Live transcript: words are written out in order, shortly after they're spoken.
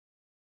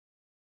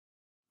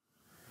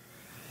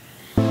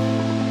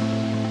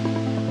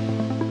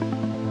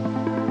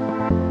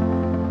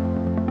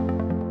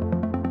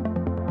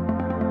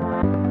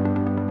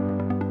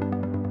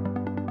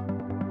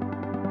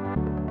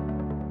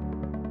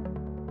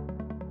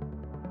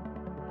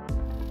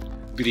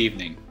Good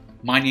evening.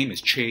 My name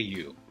is Che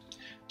Yu.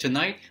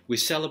 Tonight, we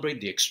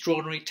celebrate the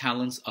extraordinary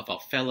talents of our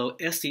fellow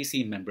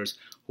SDC members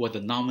who are the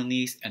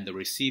nominees and the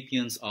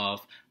recipients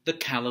of the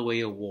Callaway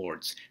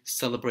Awards,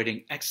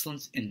 celebrating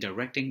excellence in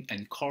directing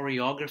and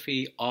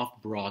choreography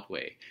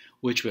off-Broadway,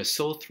 which we're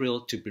so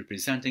thrilled to be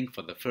presenting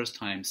for the first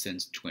time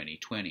since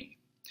 2020.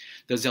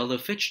 The Zelda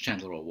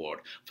Fichandler Award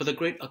for the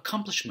great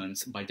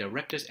accomplishments by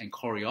directors and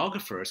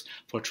choreographers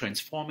for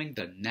transforming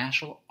the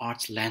national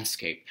arts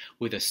landscape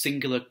with a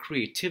singular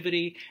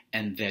creativity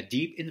and their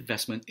deep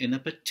investment in a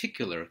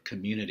particular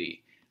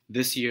community,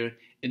 this year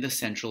in the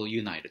central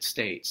United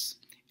States,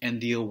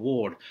 and the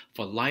award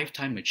for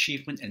Lifetime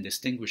Achievement and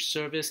Distinguished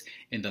Service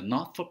in the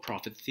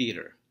Not-for-Profit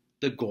Theater,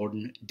 the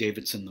Gordon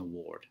Davidson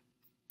Award.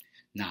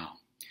 Now,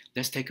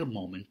 let's take a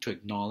moment to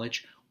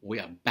acknowledge we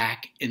are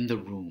back in the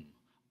room.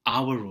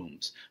 Our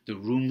rooms, the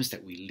rooms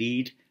that we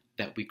lead,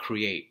 that we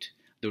create,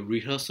 the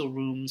rehearsal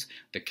rooms,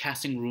 the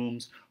casting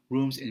rooms,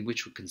 rooms in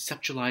which we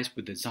conceptualize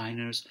with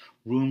designers,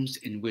 rooms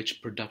in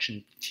which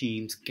production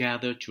teams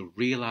gather to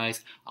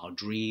realize our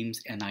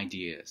dreams and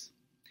ideas.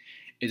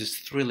 It is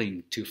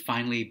thrilling to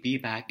finally be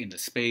back in the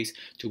space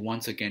to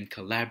once again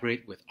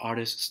collaborate with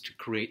artists to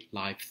create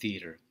live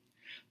theater,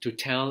 to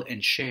tell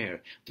and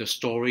share the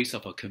stories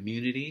of our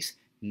communities,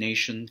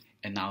 nation,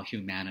 and our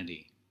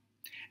humanity.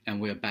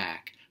 And we're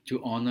back to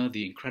honor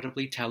the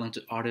incredibly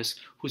talented artists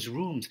whose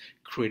rooms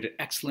created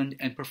excellent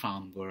and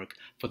profound work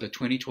for the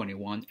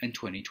 2021 and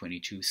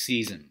 2022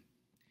 season.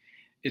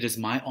 It is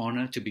my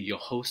honor to be your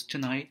host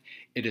tonight.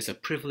 It is a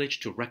privilege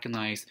to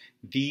recognize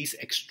these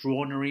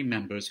extraordinary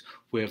members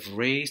who have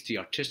raised the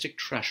artistic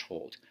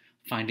threshold,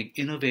 finding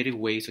innovative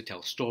ways to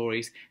tell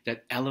stories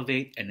that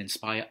elevate and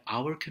inspire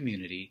our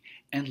community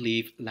and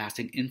leave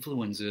lasting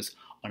influences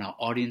on our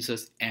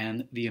audiences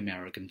and the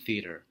American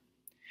theater.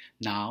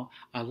 Now,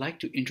 I'd like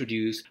to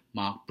introduce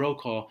Mark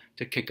Brokaw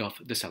to kick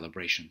off the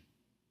celebration.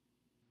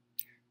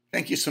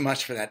 Thank you so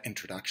much for that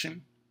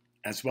introduction,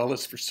 as well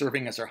as for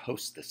serving as our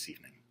host this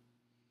evening.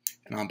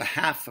 And on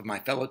behalf of my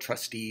fellow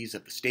trustees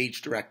of the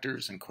Stage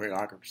Directors and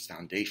Choreographers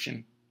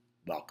Foundation,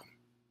 welcome.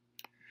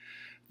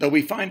 Though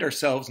we find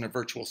ourselves in a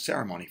virtual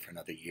ceremony for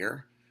another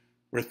year,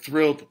 we're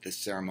thrilled that this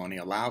ceremony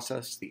allows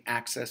us the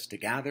access to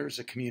gather as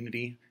a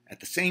community at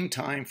the same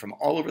time from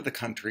all over the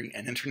country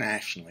and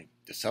internationally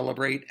to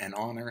celebrate and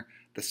honor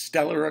the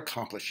stellar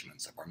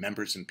accomplishments of our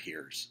members and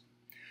peers.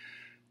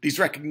 These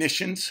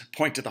recognitions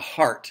point to the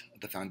heart of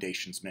the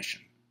Foundation's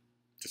mission: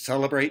 to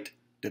celebrate,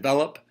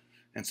 develop,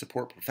 and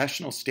support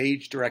professional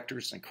stage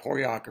directors and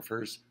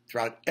choreographers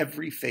throughout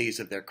every phase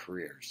of their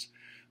careers,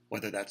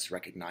 whether that's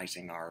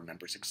recognizing our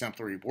members'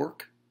 exemplary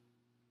work,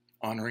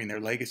 honoring their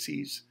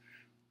legacies,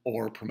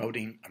 or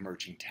promoting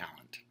emerging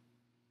talent.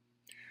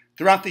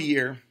 Throughout the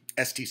year,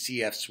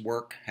 SDCF's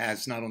work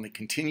has not only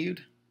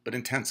continued, but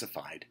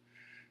intensified.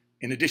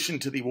 In addition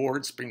to the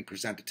awards being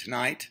presented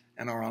tonight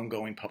and our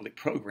ongoing public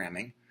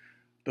programming,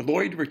 the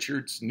Lloyd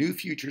Richards New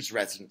Futures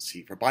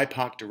Residency for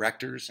BIPOC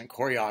directors and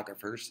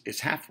choreographers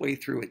is halfway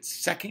through its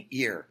second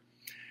year,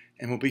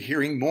 and we'll be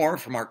hearing more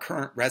from our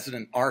current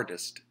resident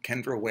artist,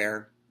 Kendra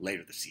Ware,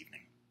 later this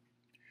evening.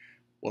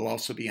 We'll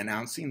also be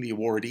announcing the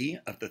awardee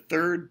of the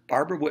third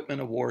Barbara Whitman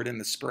Award in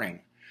the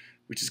spring,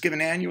 which is given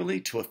annually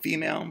to a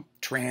female,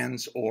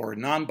 trans, or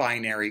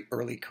non-binary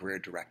early career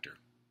director.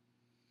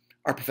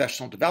 Our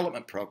professional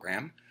development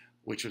program,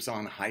 which was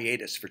on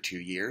hiatus for 2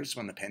 years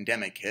when the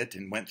pandemic hit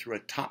and went through a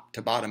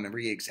top-to-bottom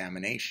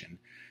re-examination,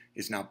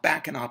 is now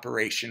back in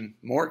operation,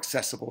 more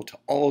accessible to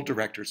all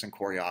directors and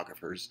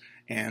choreographers,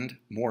 and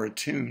more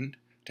attuned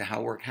to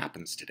how work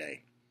happens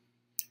today.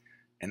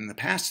 And in the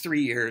past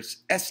 3 years,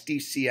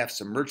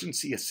 SDCF's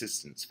Emergency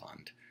Assistance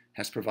Fund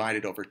has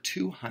provided over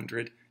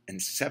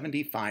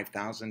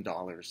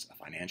 $275,000 of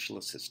financial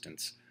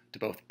assistance to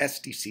both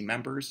SDC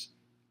members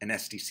and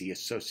SDC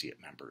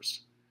associate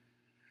members.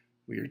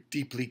 We are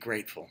deeply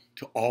grateful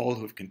to all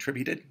who have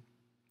contributed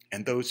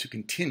and those who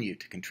continue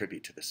to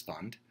contribute to this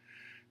fund,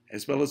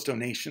 as well as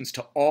donations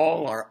to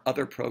all our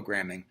other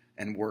programming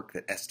and work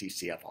that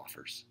SDCF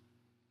offers.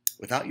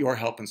 Without your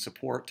help and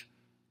support,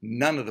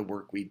 none of the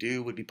work we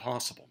do would be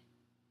possible.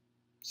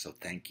 So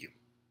thank you.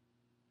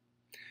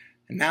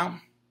 And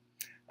now,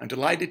 I'm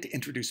delighted to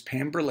introduce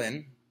Pam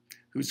Berlin,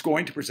 who's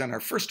going to present our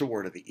first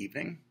award of the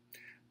evening,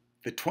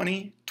 the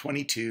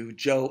 2022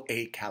 Joe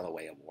A.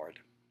 Callaway Award.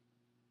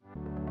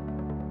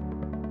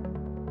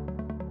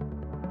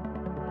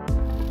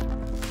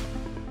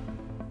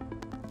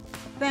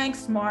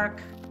 Thanks,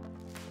 Mark.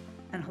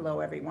 And hello,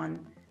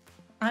 everyone.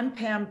 I'm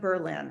Pam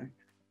Berlin.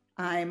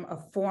 I'm a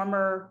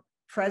former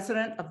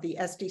president of the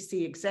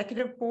SDC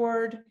Executive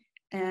Board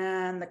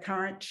and the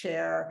current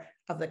chair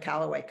of the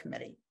Callaway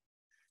Committee.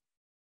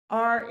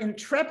 Our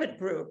intrepid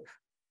group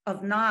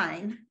of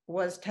 9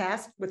 was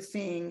tasked with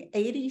seeing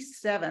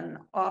 87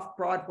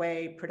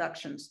 off-Broadway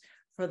productions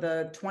for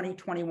the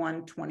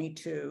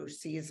 2021-22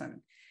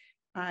 season.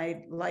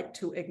 I'd like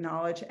to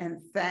acknowledge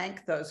and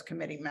thank those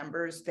committee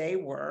members. They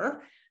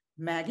were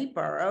Maggie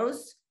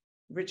Burrows,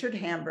 Richard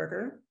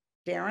Hamburger,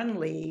 Darren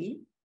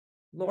Lee,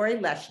 Lori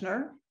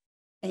Leshner,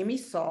 Amy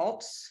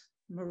Saltz,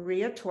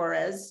 Maria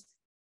Torres,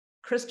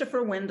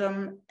 Christopher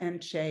Wyndham,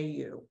 and Che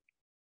Yu.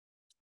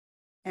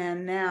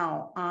 And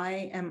now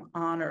I am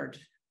honored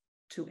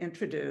to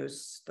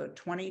introduce the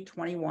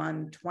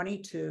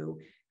 2021-22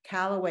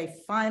 Callaway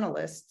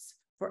finalists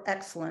for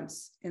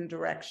excellence in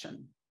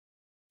direction.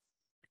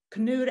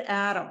 Knud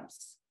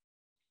Adams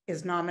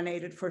is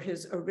nominated for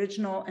his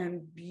original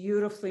and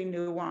beautifully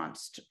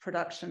nuanced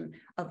production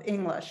of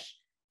English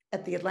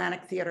at the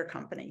Atlantic Theater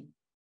Company.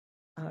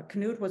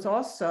 Knud was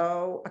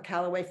also a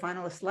Callaway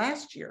finalist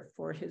last year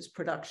for his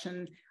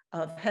production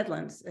of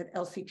Headlands at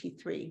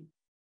LCT3.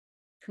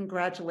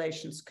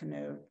 Congratulations,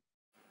 Knud.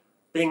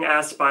 Being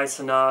asked by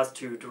Sanaz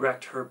to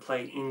direct her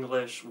play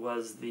English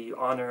was the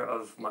honor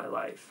of my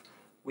life.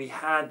 We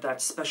had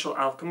that special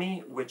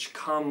alchemy which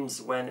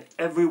comes when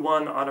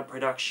everyone on a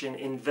production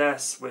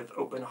invests with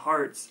open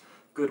hearts,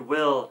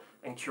 goodwill,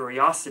 and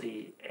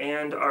curiosity,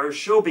 and our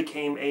show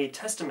became a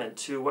testament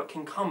to what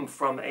can come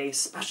from a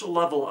special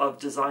level of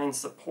design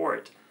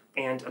support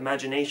and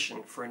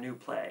imagination for a new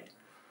play.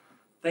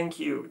 Thank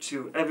you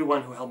to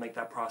everyone who helped make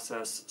that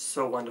process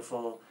so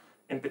wonderful,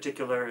 in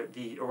particular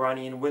the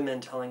Iranian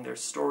women telling their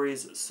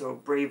stories so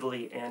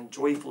bravely and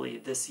joyfully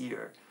this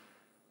year.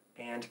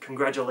 And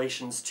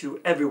congratulations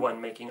to everyone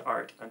making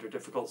art under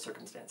difficult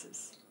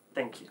circumstances.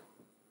 Thank you.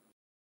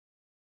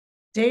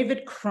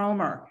 David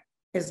Cromer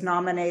is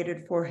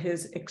nominated for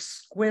his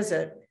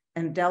exquisite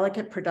and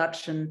delicate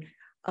production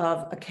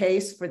of A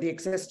Case for the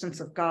Existence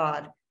of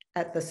God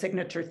at the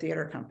Signature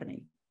Theater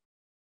Company.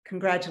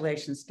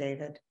 Congratulations,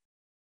 David.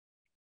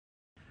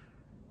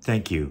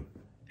 Thank you,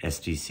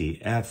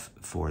 SDCF,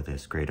 for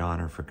this great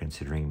honor, for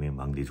considering me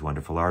among these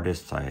wonderful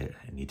artists. I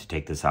need to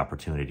take this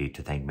opportunity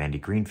to thank Mandy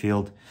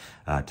Greenfield,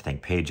 to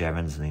thank Paige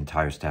Evans and the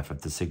entire staff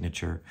of The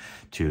Signature,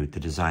 to the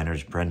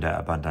designers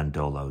Brenda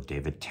Abandandolo,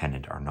 David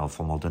Tennant,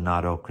 Arnolfo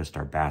Maldonado,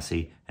 Christar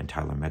Bassi, and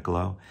Tyler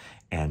Micolo,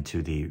 and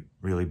to the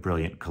really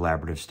brilliant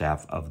collaborative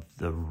staff of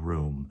The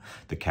Room,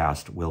 the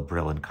cast Will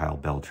Brill and Kyle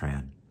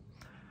Beltran,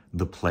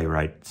 the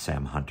playwright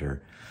Sam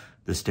Hunter,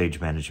 the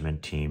stage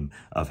management team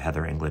of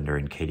Heather Englander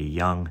and Katie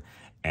Young,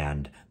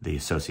 and the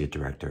associate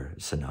director,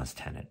 Sanaz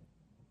Tennant.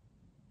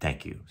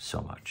 Thank you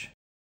so much.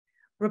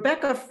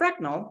 Rebecca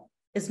Frecknall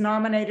is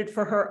nominated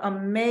for her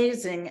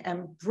amazing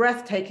and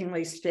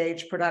breathtakingly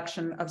staged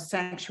production of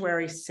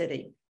Sanctuary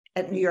City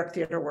at New York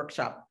Theater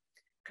Workshop.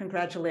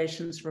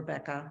 Congratulations,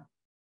 Rebecca.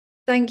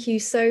 Thank you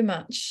so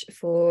much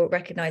for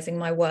recognising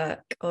my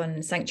work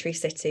on Sanctuary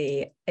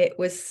City. It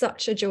was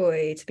such a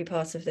joy to be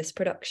part of this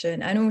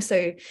production, and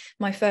also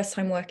my first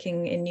time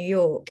working in New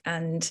York,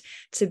 and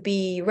to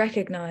be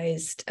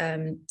recognised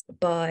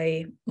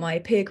by my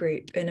peer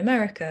group in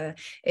America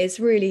is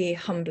really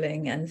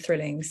humbling and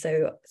thrilling.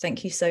 So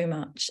thank you so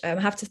much. I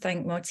have to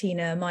thank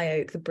Martina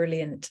Mayoke, the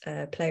brilliant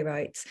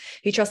playwright,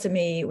 who trusted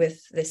me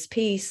with this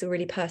piece, a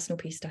really personal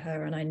piece to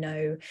her, and I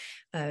know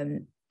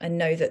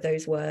that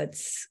those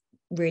words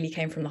really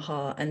came from the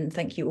heart. And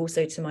thank you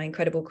also to my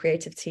incredible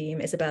creative team,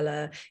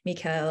 Isabella,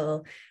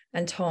 Mikael,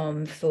 and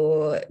Tom,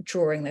 for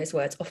drawing those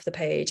words off the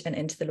page and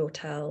into the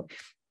Lortel.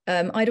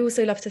 I'd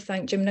also love to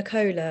thank Jim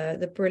Nicola,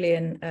 the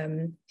brilliant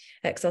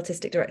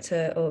ex-artistic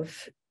director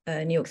of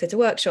New York Theatre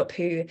Workshop,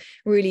 who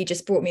really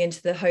just brought me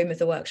into the home of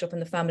the workshop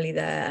and the family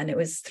there, and it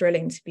was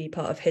thrilling to be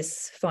part of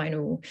his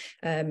final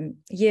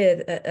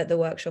year at the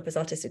workshop as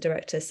artistic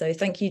director. So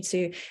thank you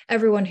to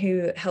everyone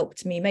who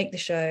helped me make the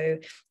show,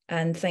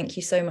 and thank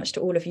you so much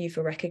to all of you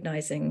for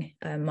recognising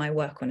my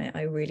work on it.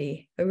 I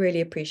really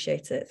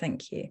appreciate it.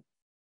 Thank you.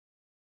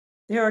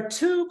 There are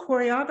 2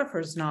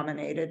 choreographers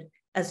nominated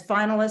as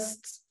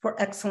finalists for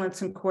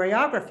excellence in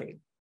choreography.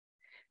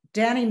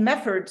 Danny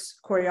Mefford's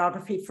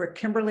choreography for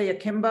Kimberly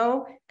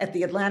Akimbo at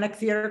the Atlantic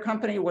Theater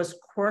Company was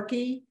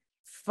quirky,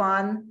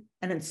 fun,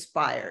 and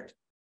inspired.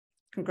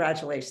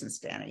 Congratulations,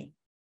 Danny.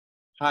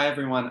 Hi,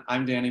 everyone.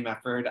 I'm Danny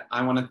Mefford.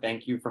 I want to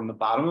thank you from the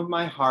bottom of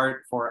my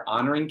heart for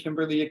honoring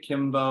Kimberly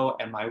Akimbo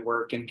and my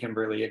work in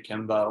Kimberly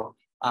Akimbo.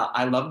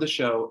 I love the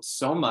show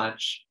so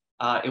much.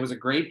 It was a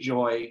great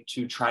joy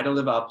to try to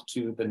live up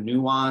to the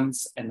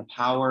nuance and the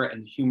power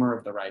and humor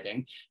of the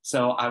writing.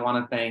 So I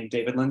want to thank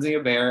David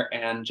Lindsay-Abaire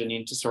and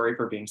Janine Tesori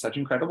for being such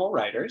incredible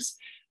writers.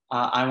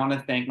 I want to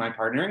thank my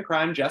partner in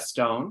crime, Jess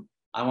Stone.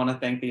 I want to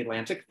thank the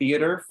Atlantic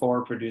Theater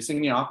for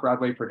producing the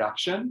off-Broadway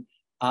production.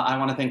 I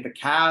want to thank the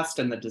cast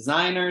and the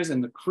designers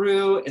and the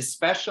crew,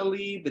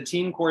 especially the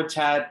team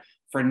quartet,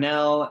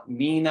 Frecknall,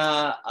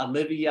 Mina,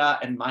 Olivia,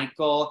 and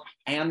Michael,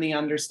 and the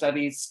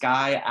understudies,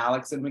 Sky,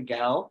 Alex, and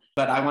Miguel.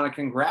 But I want to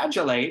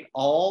congratulate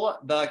all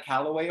the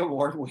Callaway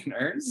Award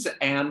winners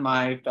and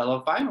my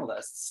fellow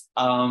finalists.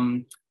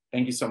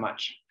 Thank you so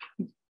much.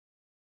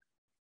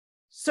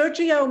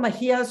 Sergio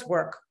Mejia's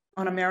work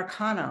on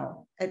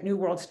Americano at New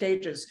World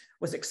Stages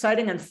was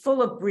exciting and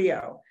full of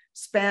brio,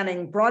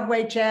 spanning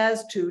Broadway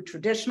jazz to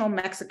traditional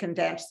Mexican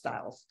dance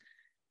styles.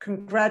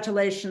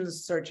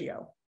 Congratulations,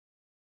 Sergio.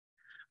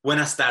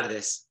 Buenas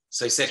tardes,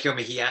 soy Sergio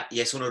Mejía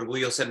y es un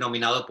orgullo ser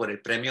nominado por el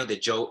premio de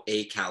Joe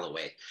A.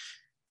 Callaway.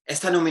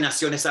 Esta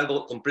nominación es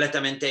algo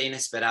completamente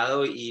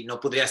inesperado y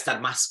no podría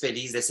estar más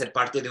feliz de ser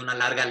parte de una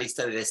larga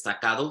lista de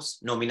destacados,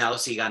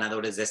 nominados y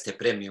ganadores de este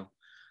premio.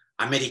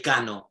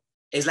 Americano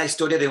es la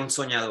historia de un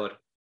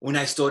soñador,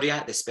 una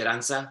historia de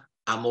esperanza,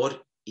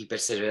 amor y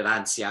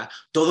perseverancia,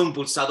 todo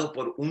impulsado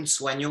por un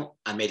sueño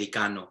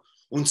americano.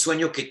 Un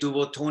sueño que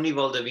tuvo Tony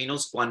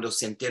Valdovinos cuando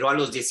se enteró a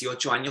los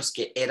 18 años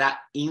que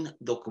era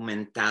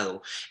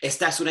indocumentado.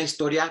 Esta es una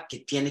historia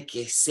que tiene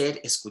que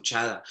ser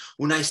escuchada,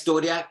 una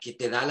historia que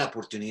te da la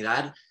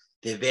oportunidad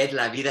de ver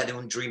la vida de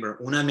un dreamer,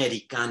 un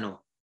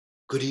americano.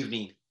 Good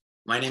evening.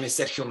 My name is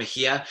Sergio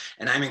Mejia,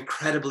 and I'm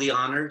incredibly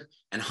honored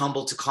and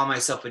humbled to call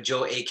myself a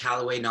Joe A.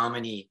 Callaway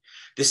nominee.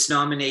 This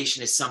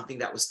nomination is something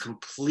that was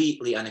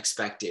completely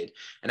unexpected,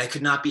 and I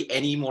could not be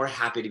any more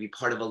happy to be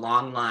part of a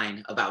long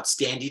line of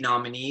outstanding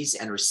nominees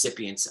and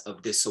recipients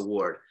of this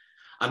award.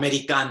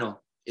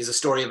 Americano is a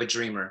story of a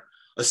dreamer,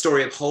 a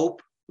story of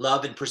hope,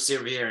 love, and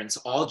perseverance,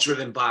 all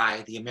driven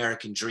by the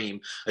American dream,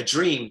 a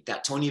dream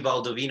that Tony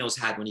Valdovinos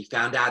had when he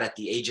found out at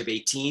the age of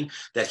 18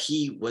 that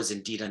he was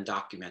indeed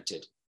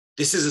undocumented.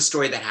 This is a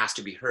story that has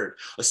to be heard,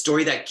 a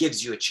story that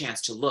gives you a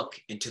chance to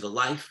look into the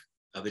life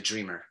of a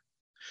dreamer.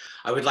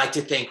 I would like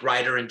to thank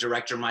writer and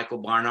director Michael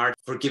Barnard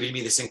for giving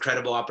me this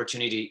incredible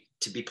opportunity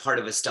to be part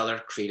of a stellar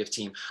creative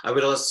team. I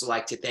would also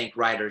like to thank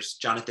writers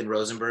Jonathan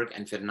Rosenberg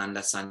and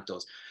Fernanda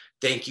Santos.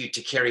 Thank you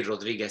to Carrie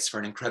Rodriguez for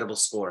an incredible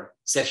score,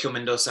 Sergio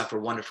Mendoza for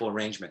wonderful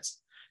arrangements.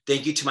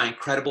 Thank you to my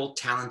incredible,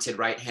 talented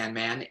right-hand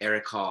man,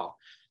 Eric Hall.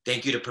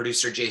 Thank you to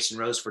producer Jason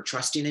Rose for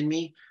trusting in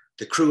me,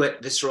 the crew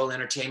at Visceral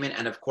Entertainment,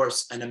 and of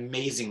course, an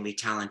amazingly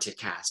talented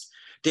cast.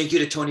 Thank you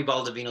to Tony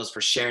Valdovinos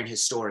for sharing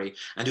his story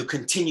and who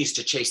continues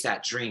to chase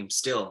that dream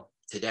still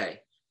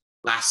today.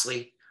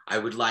 Lastly, I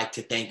would like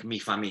to thank mi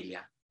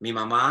familia, mi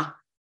mamá,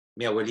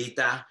 mi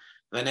abuelita,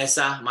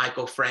 Vanessa,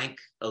 Michael, Frank,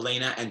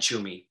 Elena, and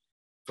Chumi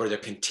for their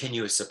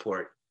continuous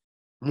support.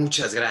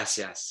 Muchas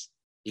gracias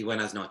y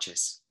buenas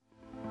noches.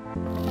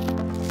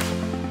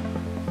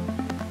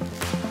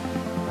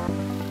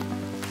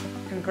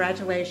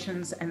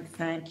 Congratulations and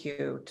thank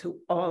you to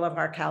all of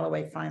our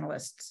Callaway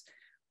finalists.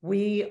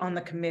 We on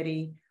the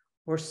committee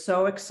were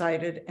so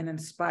excited and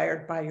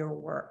inspired by your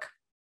work.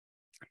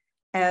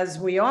 As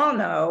we all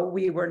know,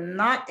 we were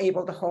not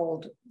able to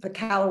hold the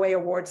Callaway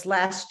Awards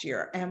last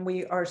year, and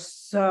we are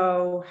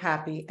so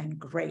happy and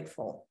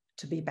grateful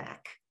to be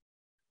back.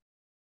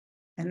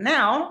 And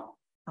now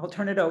I'll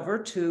turn it over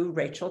to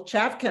Rachel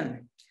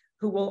Chavkin,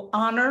 who will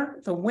honor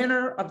the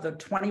winner of the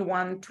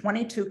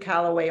 21-22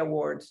 Callaway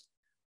Awards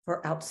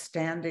for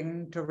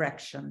outstanding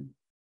direction.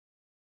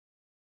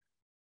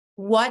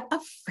 What a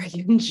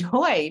friggin'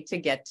 joy to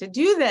get to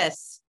do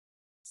this.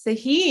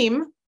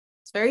 Saheem,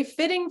 it's very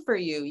fitting for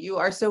you. You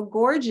are so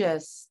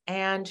gorgeous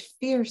and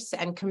fierce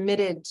and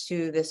committed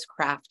to this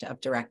craft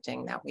of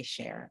directing that we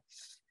share.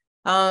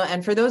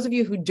 And for those of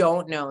you who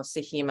don't know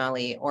Saheem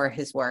Ali or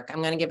his work,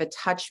 I'm going to give a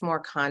touch more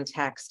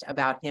context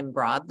about him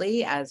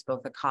broadly as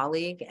both a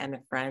colleague and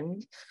a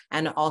friend,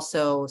 and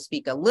also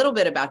speak a little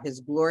bit about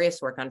his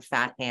glorious work on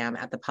Fat Ham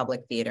at the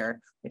Public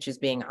Theater, which is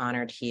being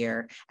honored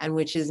here, and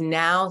which is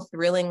now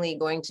thrillingly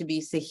going to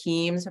be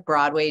Saheem's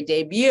Broadway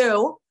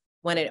debut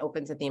when it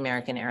opens at the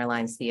American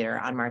Airlines Theater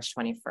on March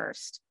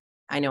 21st.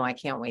 I know, I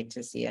can't wait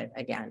to see it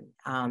again.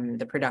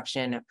 The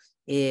production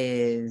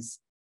is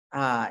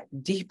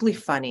deeply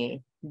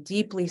funny,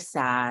 deeply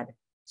sad,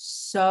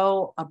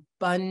 so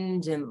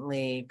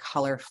abundantly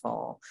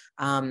colorful.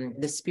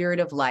 The spirit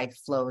of life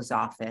flows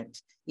off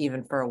it,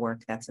 even for a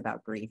work that's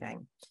about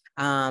grieving.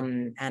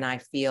 And I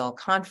feel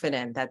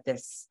confident that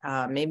this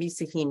may be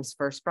Saheem's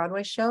first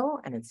Broadway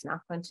show, and it's not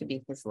going to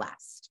be his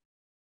last.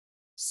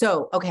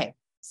 So, okay,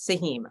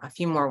 Saheem, a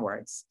few more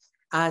words.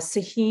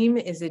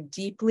 Saheem is a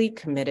deeply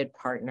committed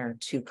partner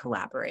to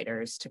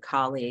collaborators, to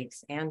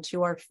colleagues, and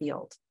to our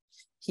field.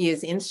 He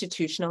is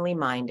institutionally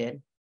minded,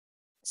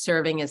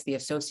 serving as the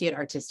Associate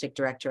Artistic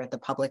Director at the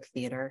Public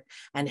Theater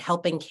and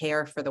helping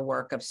care for the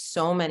work of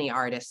so many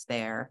artists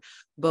there,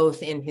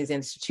 both in his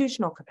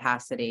institutional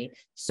capacity,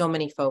 so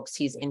many folks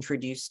he's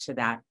introduced to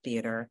that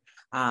theater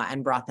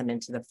and brought them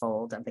into the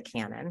fold of the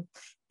canon,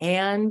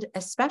 and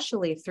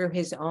especially through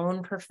his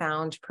own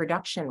profound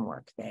production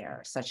work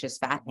there, such as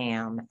Fat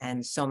Ham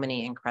and so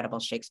many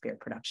incredible Shakespeare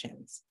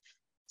productions.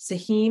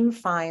 Saheem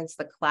finds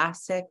the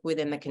classic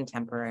within the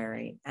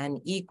contemporary and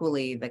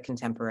equally the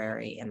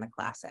contemporary in the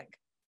classic.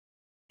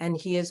 And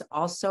he is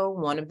also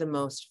one of the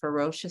most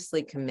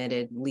ferociously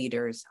committed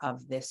leaders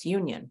of this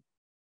union.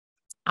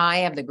 I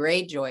have the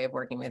great joy of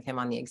working with him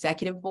on the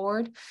executive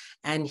board,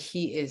 and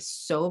he is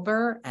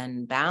sober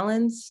and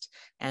balanced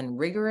and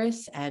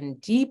rigorous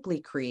and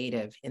deeply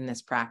creative in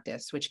this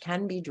practice, which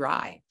can be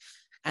dry.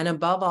 And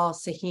above all,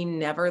 Saheem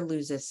never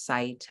loses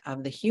sight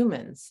of the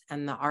humans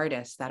and the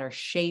artists that are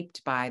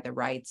shaped by the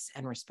rights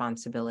and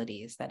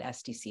responsibilities that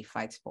SDC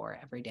fights for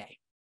every day.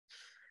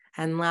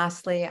 And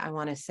lastly, I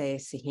want to say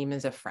Saheem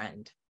is a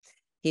friend.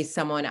 He's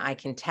someone I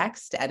can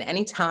text at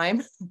any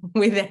time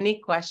with any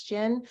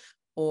question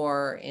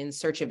or in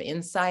search of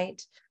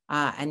insight.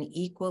 And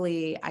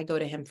equally, I go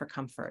to him for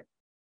comfort.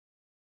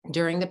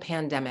 During the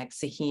pandemic,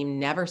 Saheem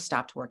never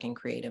stopped working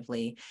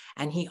creatively,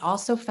 and he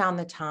also found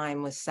the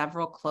time with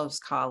several close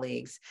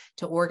colleagues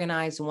to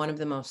organize one of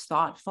the most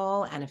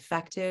thoughtful and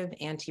effective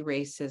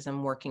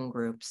anti-racism working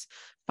groups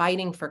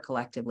fighting for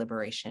collective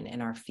liberation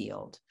in our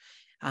field.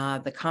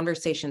 The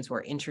conversations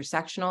were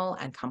intersectional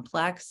and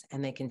complex,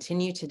 and they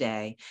continue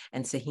today,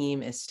 and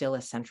Saheem is still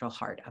a central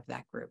heart of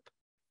that group.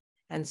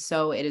 And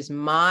so it is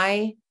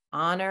my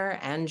honor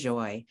and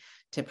joy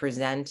to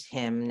present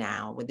him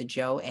now with the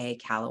Joe A.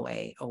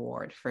 Callaway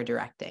Award for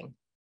directing.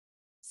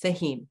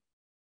 Saheem.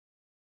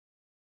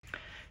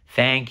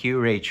 Thank you,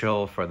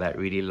 Rachel, for that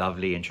really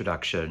lovely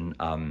introduction.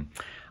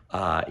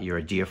 You're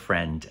a dear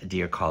friend, a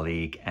dear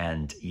colleague,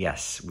 and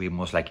yes, we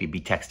most likely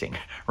be texting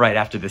right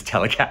after this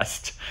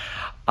telecast.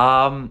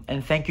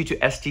 And thank you to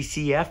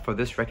SDCF for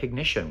this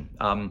recognition.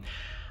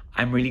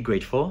 I'm really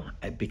grateful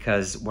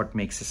because what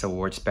makes this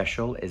award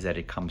special is that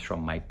it comes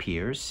from my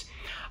peers.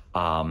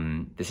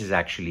 This is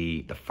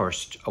actually the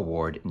first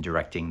award in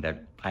directing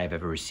that I have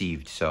ever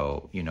received.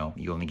 So, you know,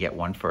 you only get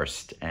one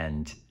first,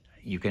 and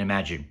you can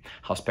imagine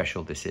how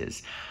special this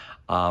is.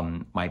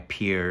 My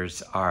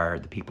peers are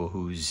the people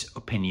whose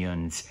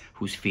opinions,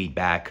 whose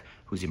feedback,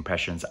 whose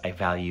impressions I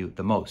value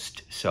the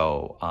most.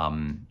 So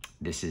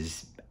this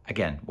is,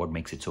 again, what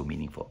makes it so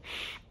meaningful.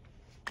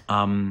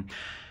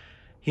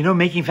 You know,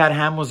 making Fat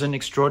Ham was an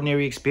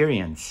extraordinary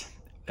experience.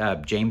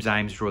 James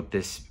Imes wrote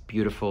this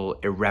beautiful,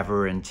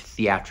 irreverent,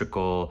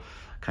 theatrical,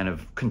 kind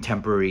of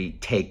contemporary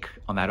take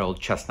on that old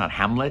chestnut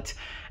Hamlet.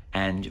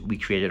 And we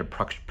created a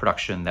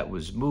production that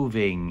was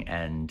moving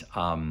and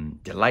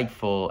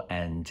delightful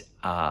and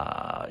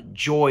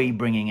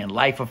joy-bringing and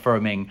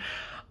life-affirming.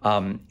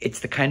 It's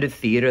the kind of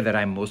theater that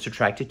I'm most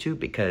attracted to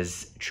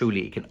because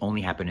truly it can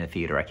only happen in a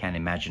theater. I can't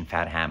imagine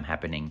Fat Ham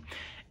happening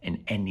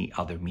in any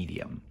other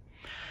medium.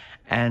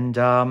 And,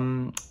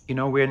 you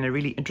know, we're in a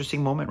really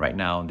interesting moment right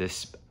now.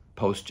 This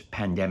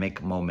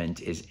post-pandemic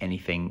moment is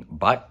anything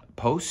but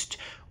post.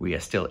 We are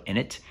still in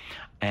it.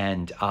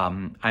 And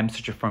I'm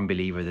such a firm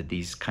believer that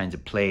these kinds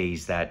of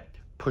plays that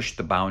push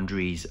the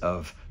boundaries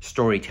of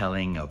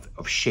storytelling, of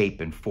shape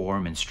and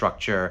form and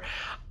structure,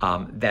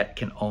 that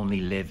can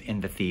only live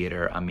in the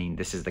theater. I mean,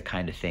 this is the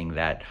kind of thing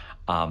that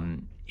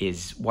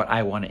is what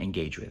I want to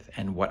engage with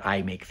and what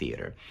I make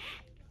theater.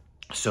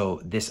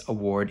 So this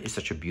award is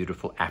such a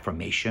beautiful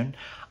affirmation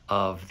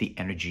of the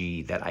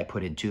energy that I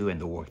put into and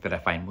the work that I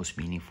find most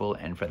meaningful.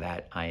 And for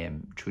that, I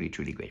am truly,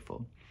 truly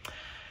grateful.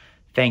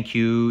 Thank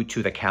you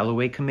to the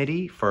Callaway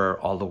Committee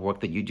for all the work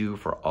that you do,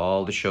 for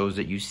all the shows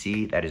that you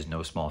see. That is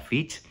no small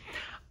feat.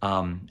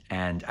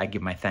 And I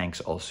give my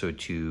thanks also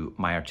to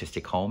my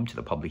artistic home, to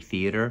the Public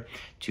Theater,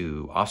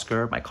 to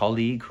Oscar, my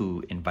colleague,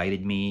 who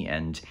invited me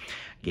and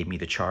gave me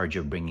the charge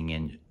of bringing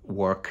in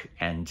work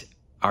and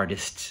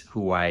artists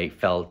who I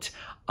felt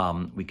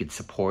we could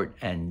support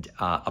and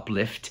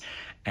uplift.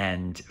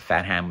 And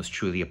Fat Ham was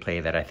truly a play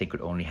that I think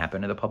could only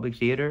happen in the Public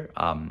Theater.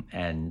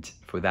 And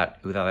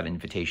without that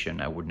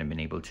invitation, I wouldn't have been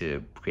able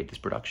to create this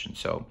production.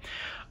 So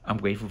I'm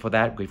grateful for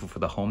that, grateful for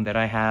the home that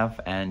I have.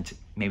 And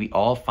may we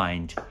all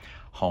find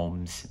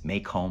homes,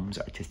 make homes,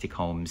 artistic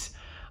homes,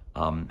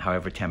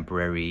 however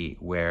temporary,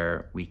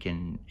 where we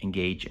can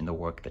engage in the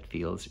work that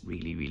feels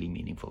really, really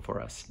meaningful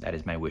for us. That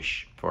is my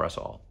wish for us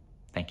all.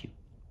 Thank you.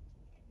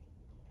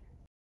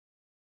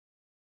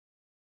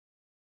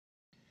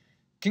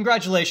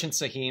 Congratulations,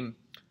 Saheem.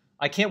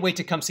 I can't wait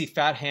to come see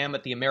Fat Ham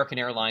at the American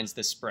Airlines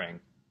this spring.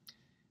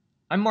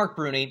 I'm Mark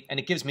Bruni, and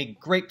it gives me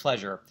great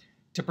pleasure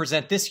to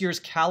present this year's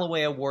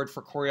Callaway Award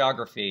for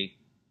Choreography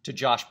to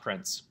Josh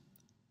Prince.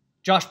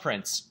 Josh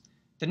Prince.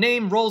 The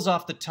name rolls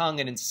off the tongue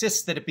and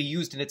insists that it be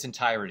used in its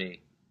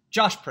entirety.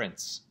 Josh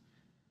Prince.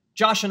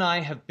 Josh and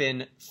I have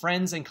been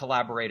friends and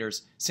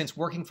collaborators since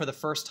working for the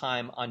first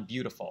time on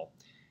Beautiful.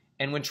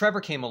 And when Trevor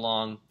came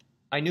along,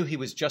 I knew he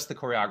was just the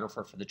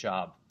choreographer for the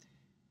job.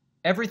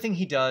 Everything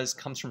he does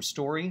comes from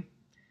story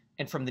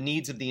and from the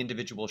needs of the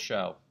individual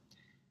show.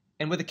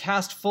 And with a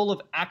cast full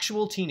of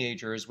actual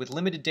teenagers with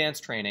limited dance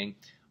training,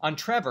 on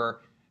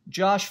Trevor,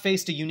 Josh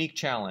faced a unique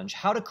challenge: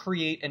 how to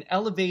create an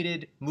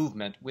elevated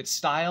movement with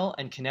style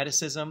and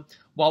kineticism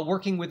while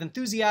working with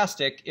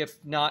enthusiastic,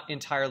 if not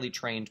entirely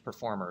trained,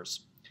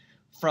 performers.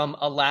 From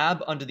a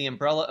lab under the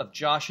umbrella of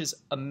Josh's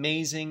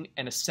amazing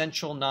and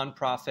essential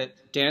nonprofit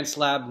Dance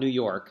Lab New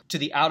York, to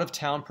the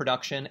out-of-town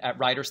production at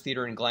Writers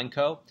Theater in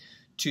Glencoe,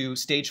 to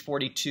Stage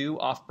 42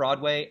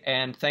 off-Broadway,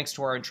 and thanks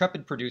to our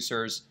intrepid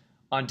producers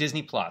on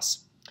Disney+.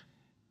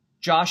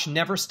 Josh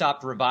never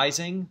stopped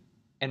revising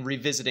and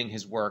revisiting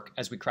his work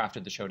as we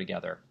crafted the show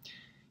together.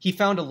 He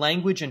found a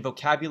language and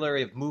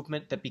vocabulary of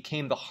movement that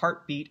became the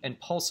heartbeat and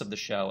pulse of the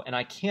show, and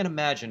I can't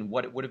imagine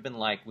what it would have been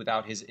like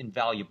without his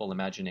invaluable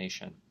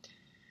imagination.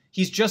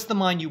 He's just the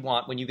mind you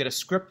want when you get a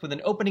script with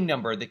an opening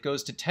number that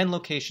goes to 10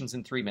 locations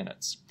in 3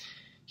 minutes.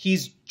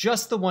 He's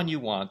just the one you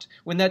want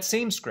when that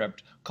same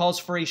script calls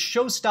for a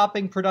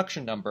show-stopping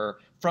production number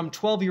from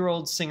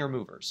 12-year-old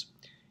singer-movers.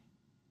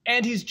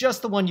 And he's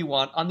just the one you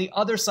want on the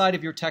other side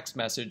of your text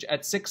message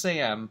at 6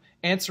 a.m.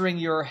 answering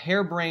your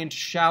harebrained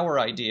shower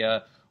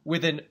idea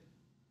with an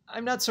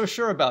I'm not so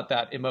sure about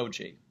that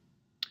emoji.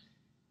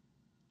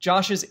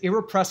 Josh's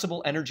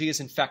irrepressible energy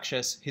is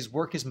infectious. His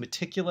work is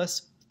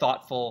meticulous,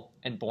 thoughtful,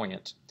 and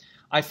buoyant.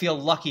 I feel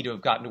lucky to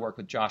have gotten to work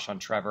with Josh on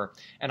TREVOR,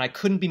 and I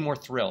couldn't be more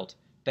thrilled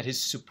that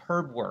his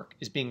superb work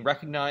is being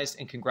recognized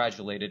and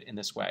congratulated in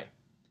this way.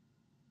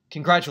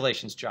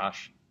 Congratulations,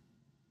 Josh.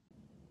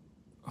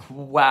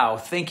 Wow,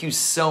 thank you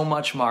so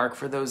much, Mark,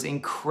 for those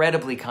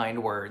incredibly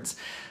kind words.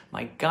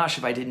 My gosh,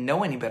 if I didn't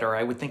know any better,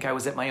 I would think I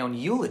was at my own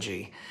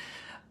eulogy.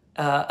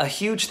 A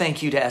huge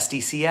thank you to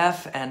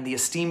SDCF and the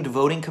esteemed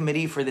voting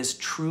committee for this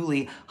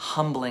truly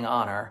humbling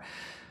honor.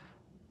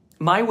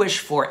 My wish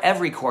for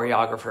every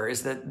choreographer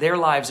is that their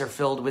lives are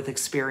filled with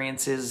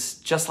experiences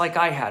just like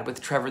I had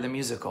with TREVOR the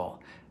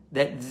Musical,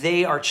 that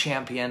they are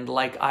championed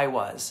like I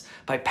was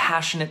by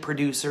passionate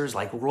producers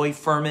like Roy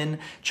Furman,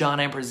 John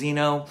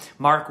Ambrosino,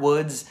 Mark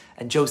Woods,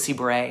 and Josie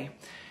Bray,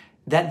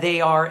 that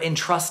they are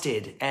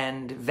entrusted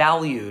and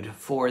valued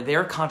for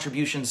their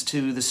contributions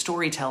to the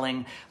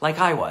storytelling like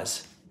I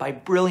was, by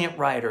brilliant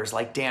writers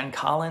like Dan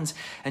Collins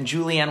and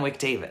Julianne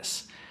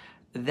Wick-Davis,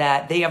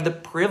 that they have the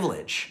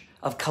privilege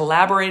of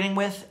collaborating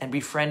with and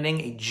befriending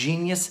a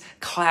genius,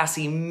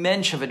 classy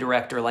mensch of a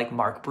director like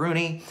Mark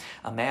Bruni,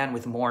 a man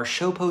with more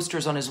show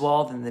posters on his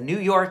wall than the New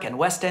York and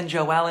West End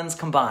Joe Allens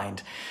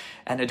combined,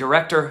 and a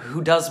director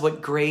who does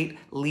what great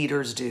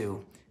leaders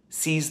do,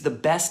 sees the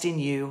best in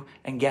you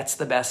and gets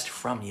the best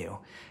from you,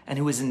 and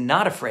who is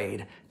not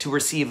afraid to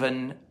receive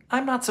an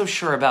 "I'm not so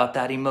sure about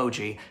that"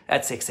 emoji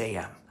at 6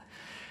 a.m.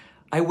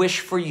 I wish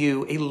for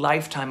you a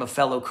lifetime of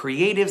fellow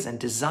creatives and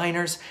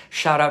designers.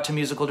 Shout out to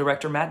musical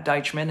director Matt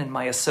Deichman and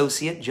my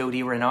associate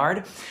Jody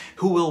Renard,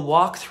 who will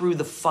walk through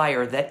the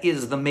fire that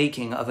is the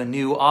making of a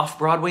new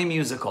off-Broadway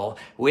musical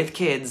with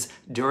kids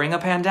during a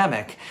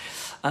pandemic,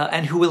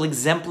 and who will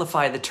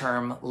exemplify the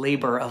term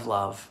labor of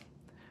love.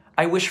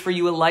 I wish for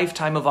you a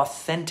lifetime of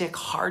authentic,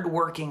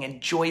 hardworking,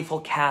 and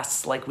joyful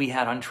casts like we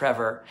had on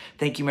TREVOR.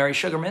 Thank you, Mary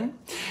Sugarman,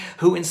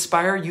 who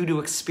inspire you to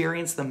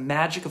experience the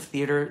magic of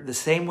theater the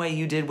same way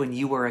you did when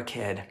you were a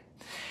kid.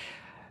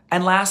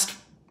 And last,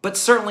 but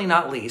certainly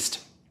not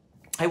least,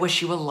 I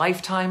wish you a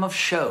lifetime of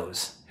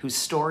shows whose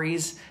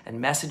stories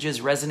and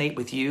messages resonate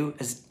with you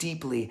as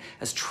deeply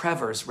as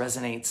TREVOR's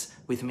resonates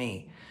with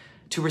me.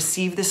 To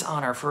receive this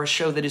honor for a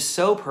show that is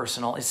so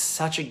personal is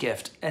such a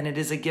gift, and it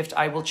is a gift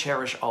I will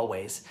cherish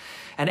always.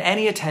 And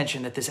any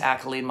attention that this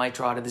accolade might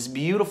draw to this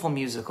beautiful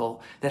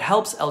musical that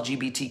helps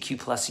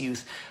LGBTQ+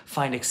 youth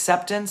find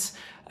acceptance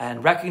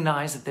and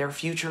recognize that their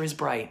future is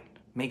bright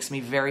makes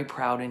me very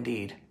proud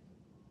indeed.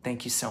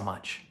 Thank you so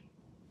much.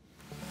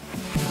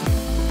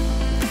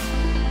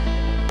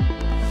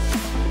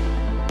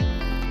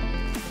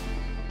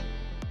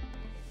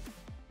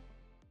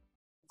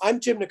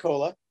 I'm Jim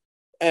Nicola,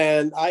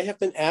 and I have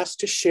been asked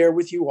to share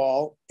with you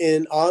all,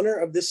 in honor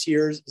of this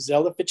year's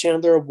Zelda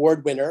Fichandler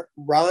Award winner,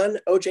 Ron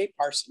O.J.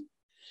 Parson,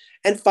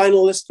 and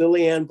finalist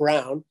Lili-Anne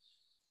Brown,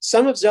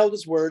 some of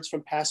Zelda's words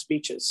from past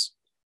speeches.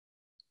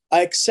 I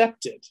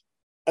accepted,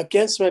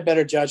 against my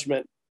better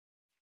judgment,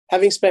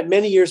 having spent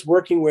many years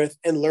working with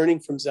and learning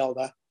from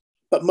Zelda,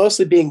 but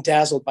mostly being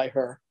dazzled by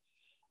her.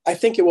 I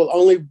think it will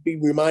only be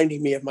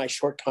reminding me of my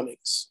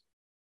shortcomings.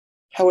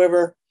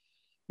 However,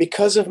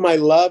 because of my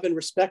love and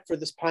respect for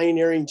this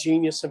pioneering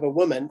genius of a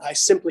woman, I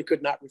simply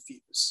could not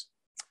refuse.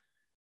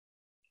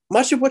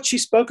 Much of what she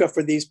spoke of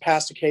for these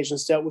past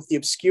occasions dealt with the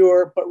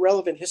obscure but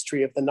relevant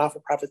history of the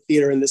not-for-profit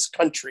theater in this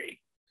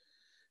country.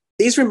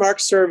 These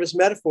remarks serve as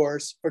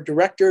metaphors for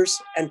directors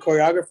and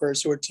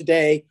choreographers who are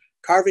today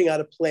carving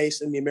out a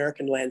place in the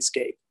American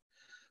landscape,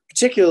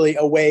 particularly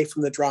away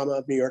from the drama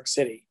of New York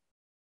City.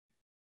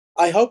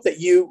 I hope that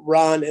you,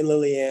 Ron and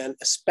Lili-Anne,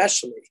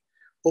 especially,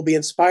 will be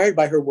inspired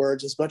by her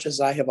words as much as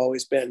I have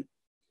always been.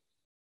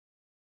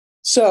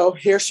 So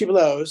here she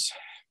blows.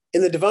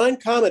 In the divine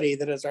comedy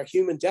that is our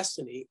human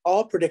destiny,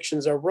 all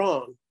predictions are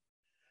wrong.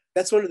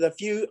 That's one of the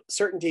few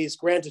certainties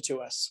granted to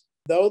us.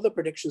 Though the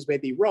predictions may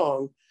be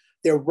wrong,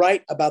 they're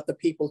right about the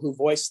people who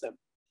voice them,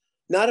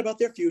 not about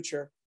their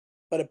future,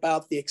 but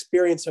about the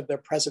experience of their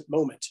present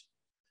moment.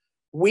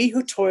 We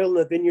who toil in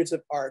the vineyards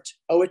of art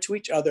owe it to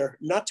each other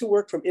not to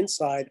work from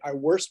inside our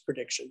worst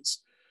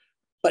predictions,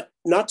 but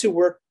not to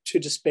work to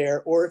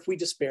despair, or if we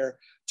despair,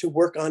 to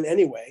work on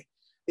anyway,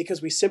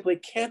 because we simply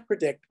can't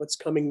predict what's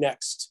coming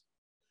next.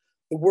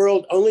 The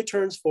world only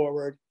turns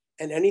forward,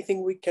 and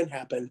anything can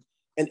happen,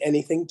 and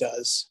anything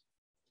does.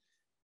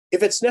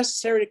 If it's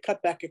necessary to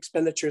cut back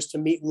expenditures to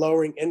meet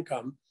lowering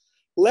income,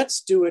 let's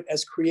do it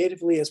as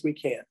creatively as we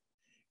can,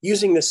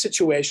 using the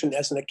situation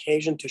as an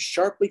occasion to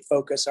sharply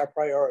focus our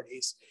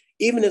priorities,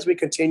 even as we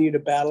continue to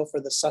battle for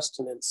the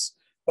sustenance,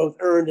 both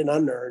earned and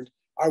unearned,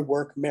 our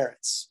work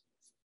merits.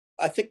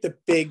 I think the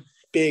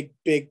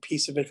big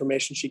piece of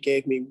information she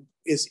gave me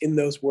is in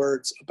those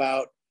words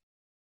about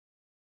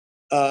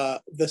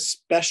the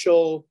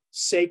special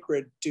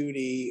sacred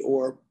duty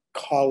or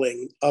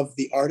calling of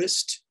the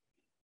artist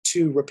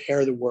to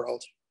repair the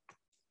world.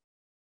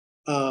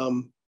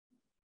 And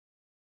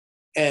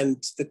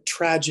the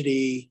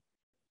tragedy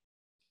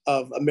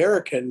of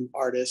American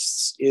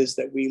artists is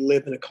that we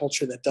live in a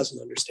culture that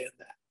doesn't understand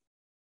that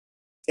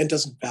and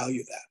doesn't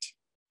value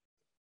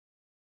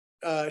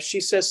that. She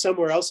says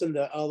somewhere else in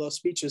all those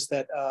speeches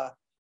that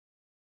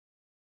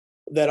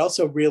that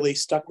also really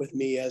stuck with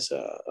me as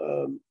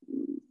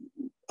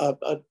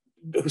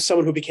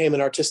someone who became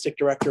an artistic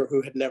director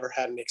who had never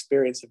had an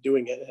experience of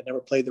doing it, had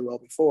never played the role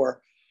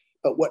before.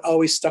 But what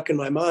always stuck in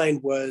my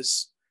mind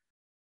was,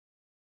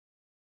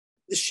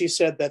 she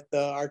said that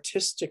the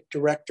artistic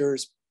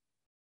director's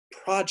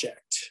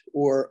project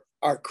or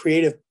our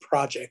creative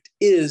project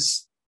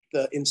is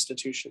the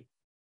institution.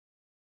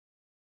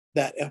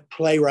 That a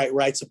playwright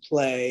writes a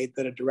play,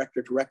 that a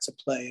director directs a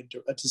play,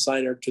 a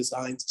designer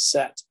designs a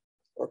set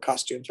or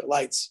costumes or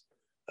lights.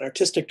 An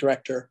artistic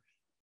director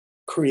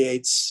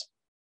creates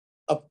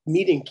a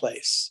meeting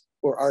place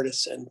for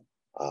artists and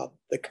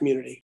the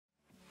community.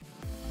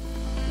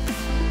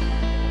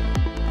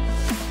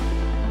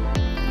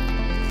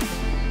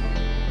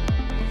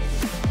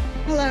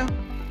 Hello,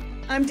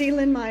 I'm Dee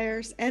Lynn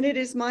Myers, and it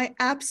is my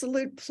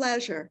absolute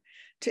pleasure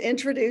to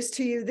introduce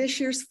to you this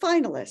year's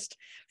finalist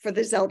for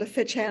the Zelda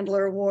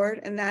Fichandler Award,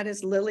 and that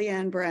is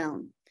Lili-Anne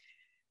Brown.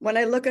 When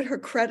I look at her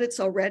credits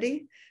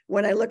already,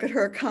 when I look at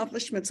her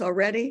accomplishments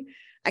already,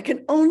 I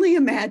can only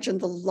imagine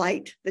the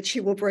light that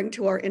she will bring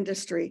to our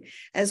industry,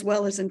 as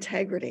well as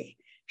integrity.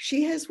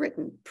 She has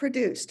written,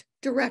 produced,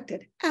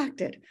 directed,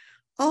 acted,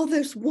 all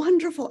those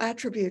wonderful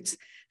attributes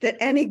that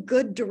any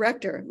good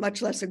director,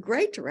 much less a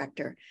great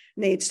director,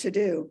 needs to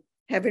do.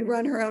 Having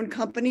run her own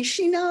company,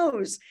 she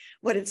knows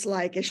what it's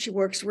like as she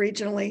works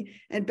regionally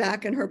and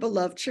back in her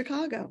beloved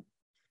Chicago.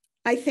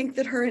 I think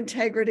that her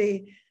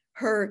integrity,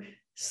 her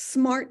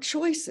smart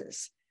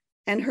choices,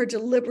 and her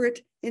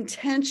deliberate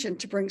intention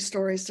to bring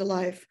stories to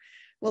life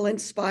will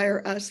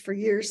inspire us for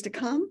years to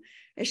come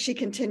as she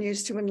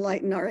continues to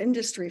enlighten our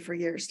industry for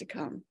years to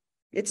come.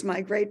 It's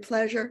my great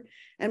pleasure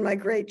and my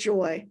great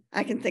joy.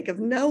 I can think of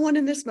no one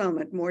in this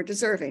moment more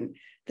deserving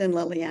than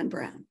Lili-Anne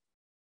Brown.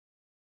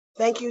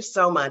 Thank you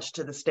so much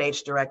to the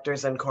Stage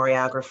Directors and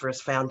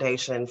Choreographers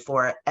Foundation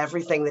for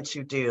everything that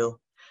you do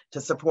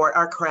to support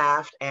our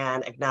craft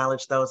and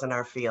acknowledge those in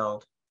our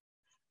field.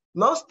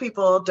 Most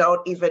people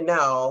don't even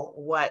know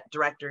what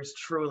directors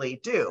truly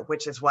do,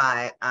 which is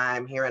why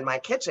I'm here in my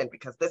kitchen,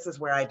 because this is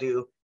where I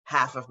do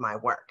half of my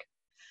work.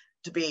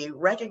 To be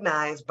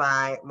recognized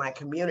by my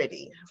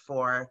community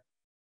for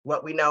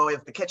what we know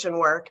is the kitchen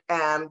work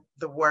and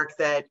the work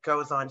that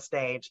goes on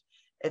stage,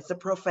 it's a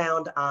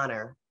profound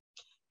honor.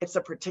 It's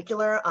a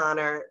particular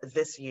honor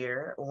this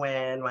year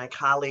when my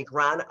colleague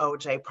Ron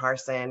O.J.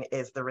 Parson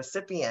is the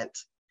recipient.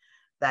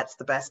 That's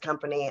the best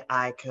company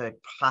I could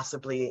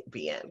possibly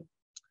be in.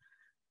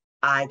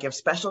 I give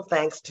special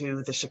thanks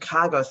to the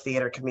Chicago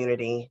theater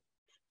community.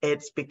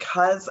 It's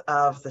because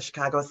of the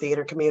Chicago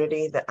theater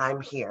community that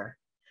I'm here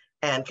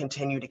and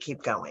continue to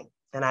keep going,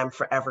 and I'm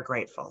forever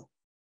grateful.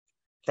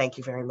 Thank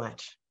you very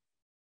much.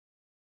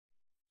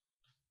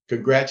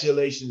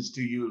 Congratulations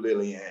to you,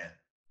 Lili-Anne.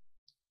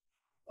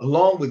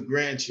 Along with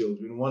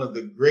grandchildren, one of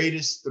the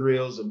greatest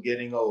thrills of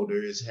getting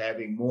older is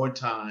having more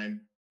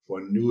time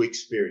for new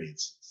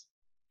experiences.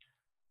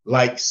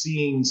 Like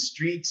seeing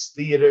streets,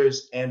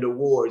 theaters, and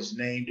awards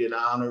named in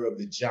honor of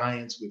the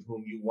giants with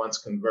whom you once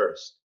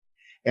conversed,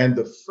 and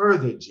the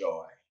further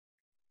joy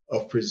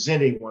of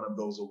presenting one of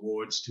those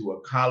awards to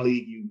a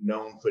colleague you've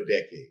known for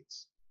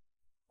decades.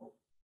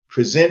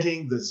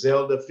 Presenting the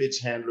Zelda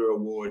Fichandler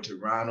Award to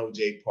Ron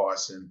O.J.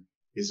 Parson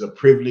is a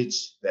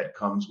privilege that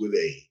comes with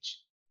age.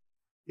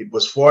 It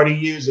was 40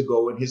 years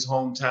ago in his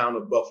hometown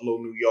of Buffalo,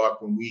 New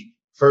York, when we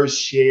first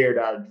shared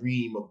our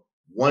dream of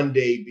one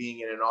day being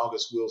in an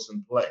August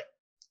Wilson play.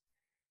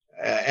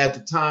 At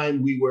the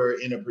time, we were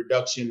in a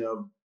production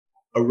of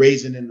A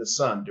Raisin in the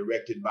Sun,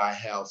 directed by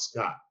Hal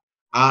Scott.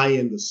 I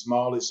in the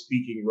smallest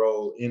speaking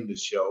role in the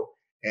show,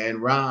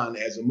 and Ron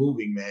as a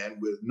moving man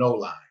with no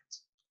lines.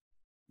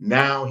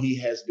 Now he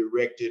has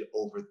directed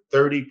over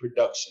 30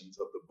 productions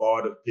of the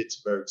Bard of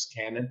Pittsburgh's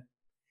canon,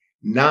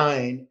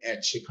 9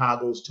 at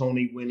Chicago's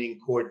Tony-winning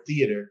Court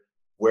Theater,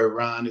 where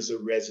Ron is a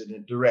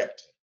resident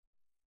director.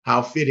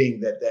 How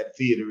fitting that that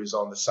theater is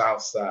on the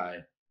South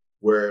Side,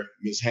 where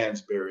Ms.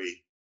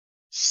 Hansberry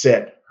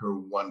set her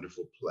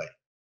wonderful play.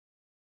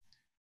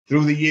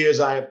 Through the years,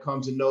 I have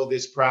come to know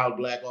this proud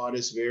Black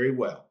artist very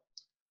well.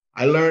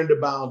 I learned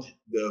about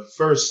the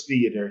first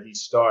theater he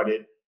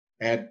started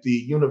at the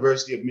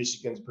University of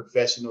Michigan's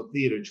Professional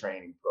Theater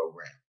Training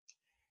Program.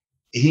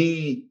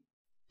 He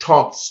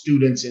talked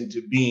students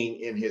into being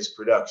in his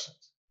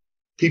productions.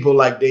 People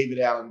like David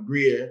Allen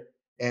Greer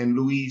and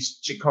Louise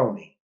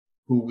Ciccone,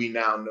 who we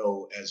now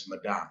know as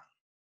Madonna.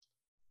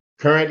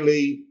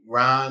 Currently,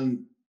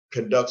 Ron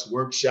conducts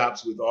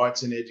workshops with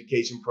arts and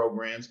education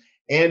programs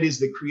and is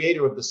the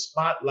creator of the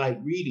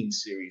Spotlight Reading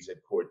Series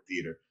at Court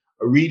Theater,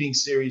 a reading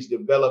series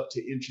developed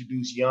to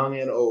introduce young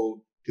and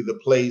old to the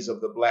plays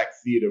of the Black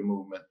theater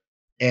movement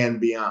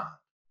and beyond.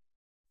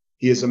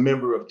 He is a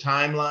member of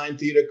Timeline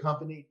Theater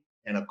Company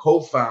and a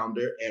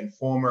co-founder and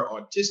former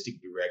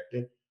artistic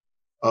director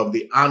of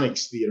the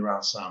Onyx Theater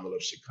Ensemble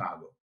of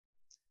Chicago.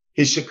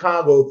 His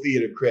Chicago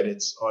theater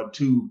credits are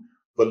too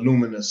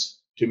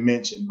voluminous to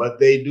mention, but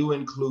they do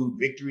include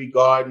Victory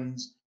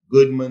Gardens,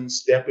 Goodman,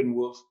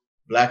 Steppenwolf,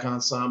 Black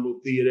Ensemble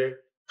Theater,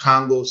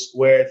 Congo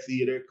Square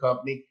Theater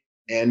Company,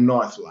 and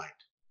Northlight.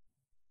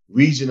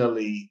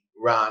 Regionally,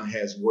 Ron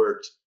has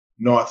worked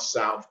north,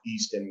 south,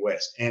 east, and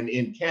west. And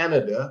in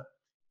Canada,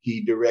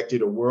 he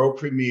directed a world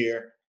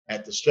premiere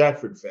at the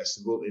Stratford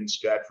Festival in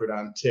Stratford,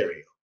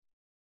 Ontario.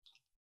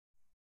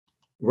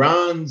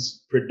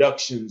 Ron's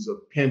productions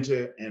of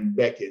Pinter and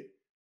Beckett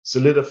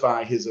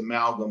solidify his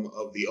amalgam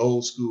of the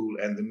old school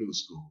and the new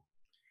school.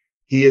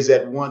 He is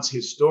at once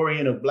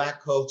historian of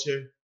Black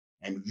culture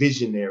and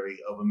visionary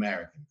of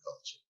American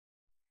culture.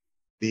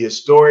 The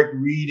historic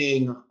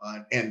reading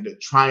and the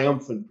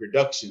triumphant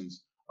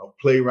productions of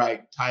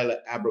playwright Tyler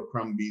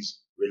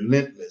Abercrombie's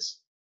Relentless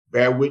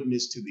bear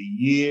witness to the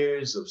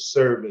years of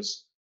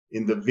service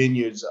in the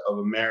vineyards of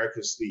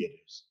America's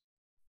theaters.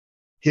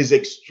 His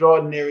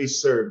extraordinary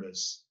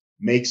service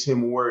makes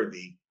him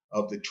worthy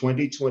of the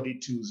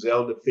 2022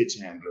 Zelda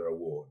Fichandler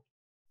Award.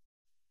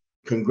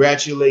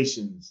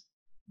 Congratulations,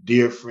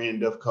 dear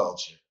friend of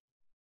culture.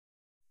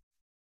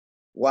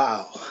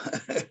 Wow,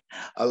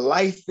 a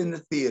life in the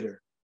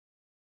theater.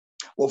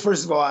 Well,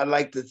 first of all, I'd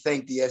like to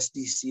thank the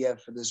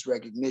SDCF for this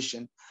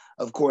recognition.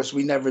 Of course,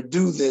 we never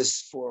do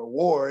this for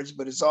awards,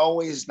 but it's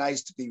always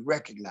nice to be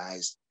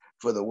recognized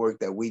for the work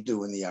that we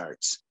do in the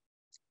arts.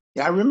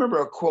 Yeah, I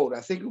remember a quote,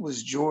 I think it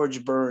was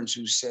George Burns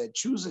who said,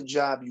 choose a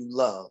job you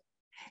love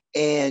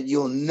and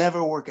you'll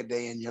never work a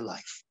day in your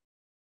life.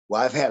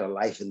 Well, I've had a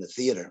life in the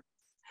theater.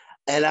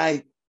 And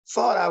I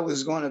thought I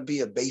was going to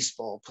be a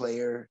baseball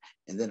player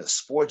and then a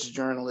sports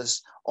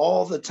journalist.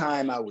 All the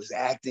time I was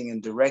acting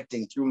and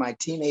directing through my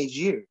teenage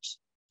years.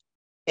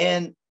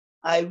 And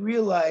I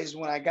realized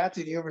when I got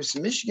to the University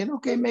of Michigan,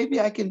 okay, maybe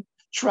I can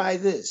try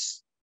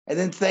this. And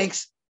then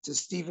thanks to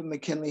Stephen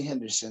McKinley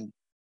Henderson,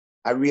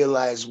 I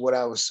realized what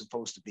I was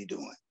supposed to be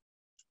doing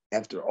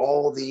after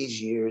all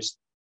these years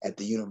at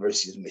the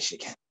University of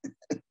Michigan.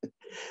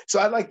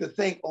 So I'd like to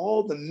thank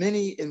all the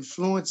many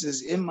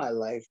influences in my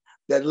life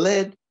that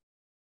led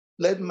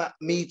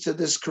me to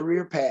this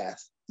career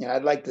path. And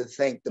I'd like to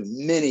thank the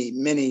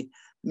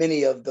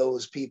many of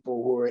those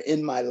people who are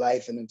in my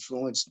life and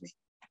influenced me.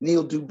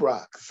 Neil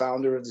Dubrock,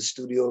 founder of the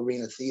Studio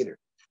Arena Theater.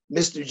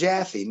 Mr.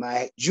 Jaffe,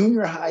 my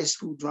junior high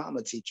school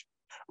drama teacher.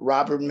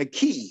 Robert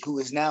McKee, who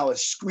is now a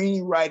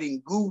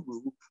screenwriting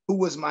guru, who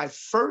was my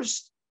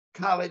first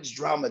college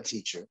drama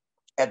teacher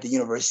at the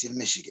University of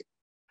Michigan.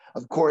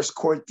 Of course,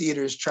 Court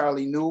Theater's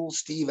Charlie Newell,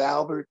 Steve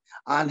Albert,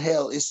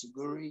 Angel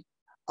Isaguri,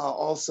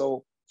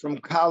 also from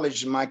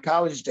college, my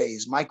college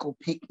days, Michael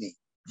Pinckney,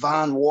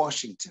 Vaughn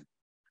Washington,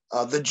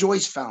 the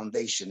Joyce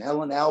Foundation,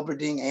 Ellen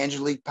Alberding,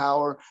 Angelique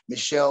Power,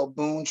 Michelle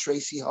Boone,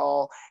 Tracy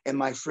Hall, and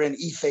my friend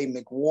Ife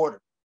McWhorter,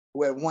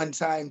 who at one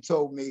time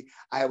told me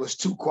I was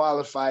too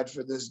qualified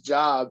for this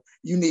job.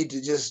 You need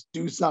to just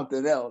do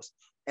something else.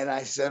 And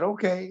I said,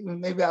 okay,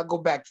 maybe I'll go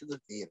back to the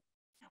theater.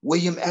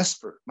 William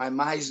Esper, my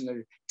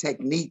Meisner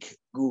technique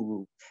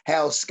guru.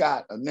 Hal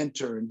Scott, a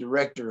mentor and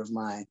director of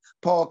mine.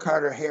 Paul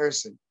Carter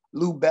Harrison,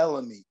 Lou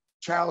Bellamy,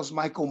 Charles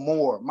Michael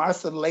Moore,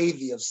 Martha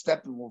Lavey of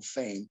Steppenwolf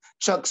fame,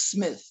 Chuck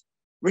Smith,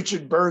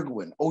 Richard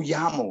Bergwin,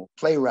 Oyamo,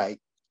 playwright,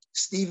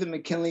 Stephen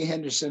McKinley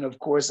Henderson, of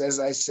course, as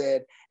I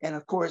said, and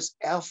of course,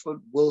 Alfred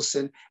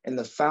Wilson and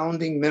the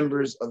founding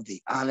members of the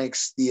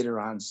Onyx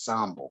Theater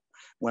Ensemble.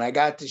 When I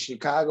got to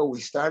Chicago, we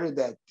started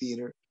that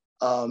theater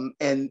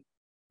and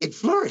it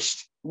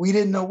flourished. We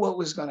didn't know what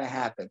was going to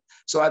happen.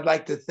 So I'd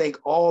like to thank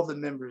all the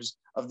members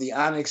of the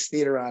Onyx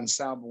Theater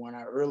Ensemble in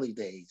our early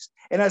days.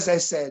 And as I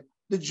said,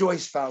 the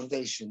Joyce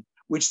Foundation,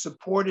 which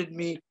supported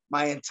me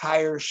my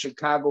entire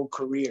Chicago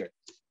career.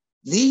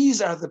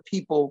 These are the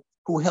people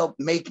who helped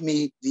make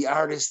me the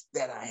artist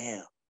that I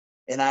am.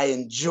 And I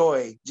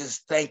enjoy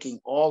just thanking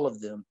all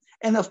of them.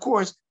 And of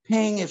course,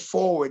 paying it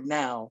forward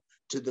now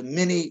to the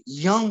many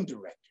young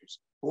directors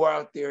who are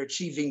out there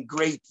achieving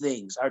great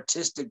things,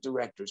 artistic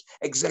directors,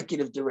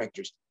 executive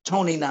directors,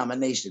 Tony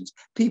nominations,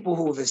 people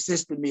who have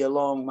assisted me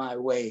along my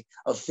way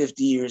of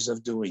 50 years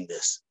of doing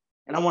this.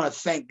 And I want to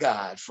thank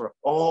God for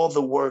all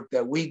the work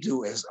that we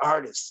do as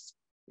artists.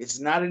 It's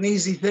not an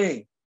easy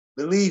thing,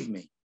 believe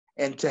me.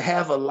 And to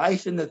have a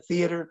life in the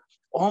theater,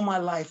 all my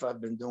life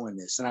I've been doing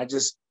this. And I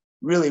just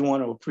really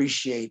want to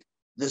appreciate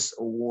this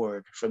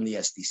award from the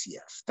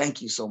SDCF.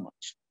 Thank you so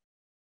much.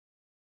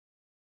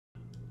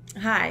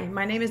 Hi,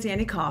 my name is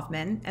Annie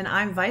Kaufman, and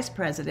I'm Vice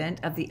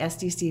President of the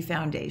SDC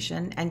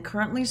Foundation and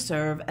currently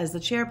serve as the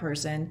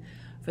chairperson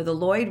for the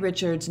Lloyd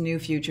Richards New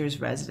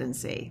Futures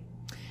Residency.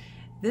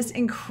 This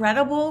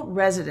incredible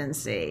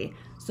residency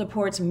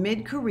supports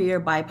mid-career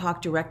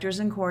BIPOC directors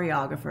and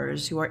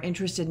choreographers who are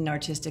interested in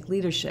artistic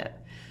leadership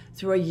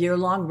through a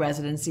year-long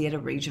residency at a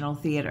regional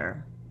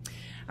theater.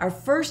 Our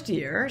first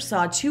year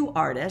saw two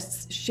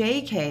artists,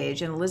 Shay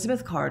Cage and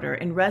Elizabeth Carter,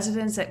 in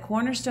residence at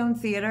Cornerstone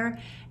Theater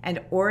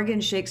and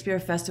Oregon Shakespeare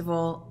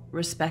Festival,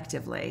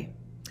 respectively.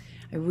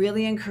 I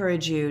really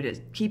encourage you to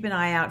keep an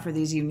eye out for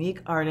these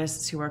unique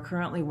artists who are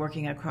currently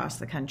working across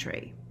the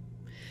country.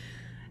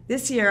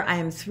 This year, I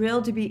am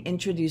thrilled to be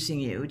introducing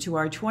you to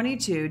our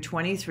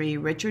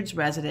 22-23 Richards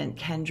resident,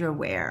 Kendra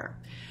Ware,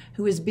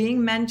 who is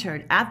being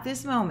mentored at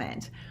this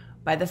moment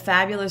by the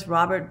fabulous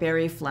Robert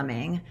Barry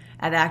Fleming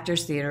at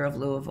Actors Theater of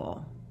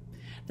Louisville.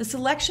 The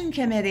selection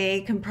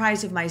committee,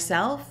 comprised of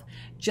myself,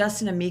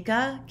 Justin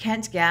Amica,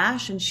 Kent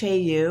Gash, and Che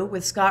Yu,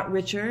 with Scott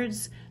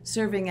Richards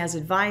serving as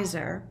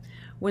advisor,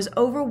 was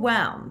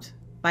overwhelmed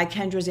by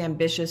Kendra's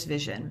ambitious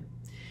vision.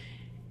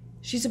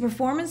 She's a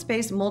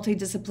performance-based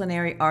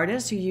multidisciplinary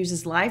artist who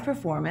uses live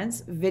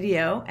performance,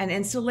 video, and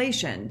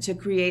installation to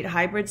create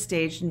hybrid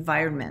staged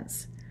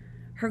environments.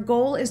 Her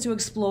goal is to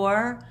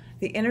explore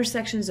the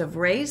intersections of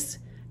race,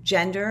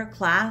 gender,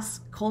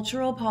 class,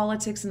 cultural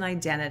politics, and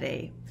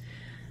identity.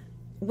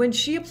 When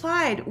she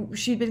applied,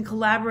 she'd been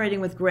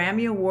collaborating with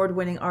Grammy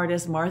Award-winning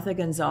artist Martha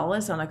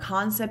Gonzalez on a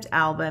concept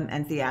album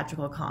and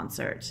theatrical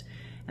concert.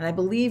 And I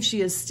believe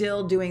she is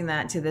still doing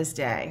that to this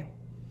day.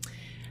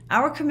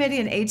 Our committee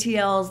and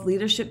ATL's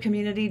leadership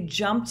community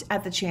jumped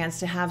at the chance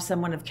to have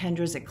someone of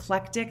Kendra's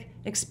eclectic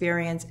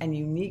experience and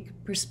unique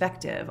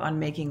perspective on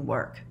making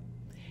work.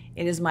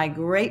 It is my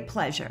great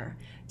pleasure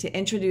to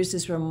introduce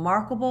this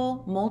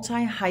remarkable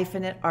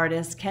multi-hyphenate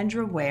artist,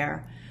 Kendra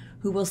Ware,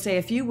 who will say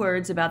a few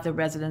words about the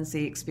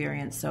residency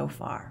experience so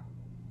far.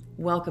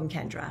 Welcome,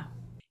 Kendra.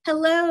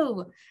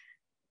 Hello.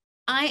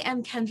 I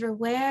am Kendra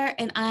Ware,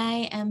 and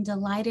I am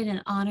delighted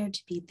and honored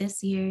to be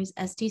this year's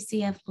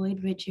SDCF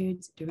Lloyd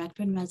Richards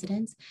Director in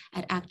Residence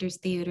at Actors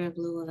Theater of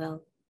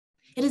Louisville.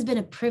 It has been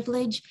a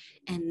privilege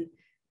and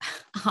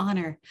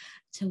honor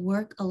to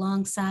work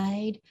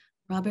alongside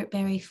Robert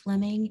Barry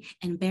Fleming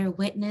and bear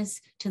witness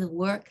to the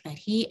work that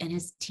he and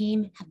his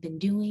team have been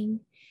doing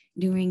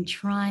during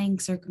trying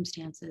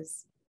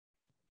circumstances.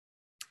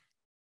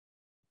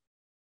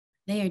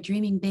 They are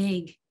dreaming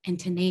big and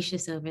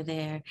tenacious over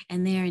there,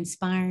 and they are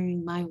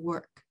inspiring my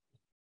work.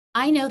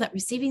 I know that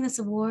receiving this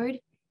award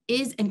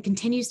is and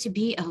continues to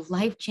be a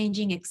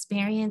life-changing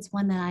experience,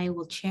 one that I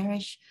will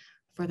cherish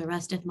for the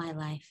rest of my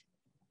life.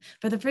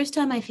 For the first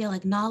time, I feel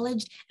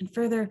acknowledged and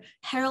further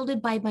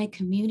heralded by my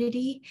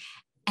community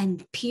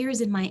and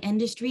peers in my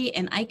industry,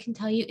 and I can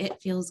tell you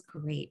it feels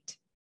great.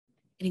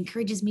 It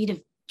encourages me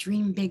to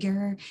dream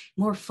bigger,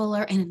 more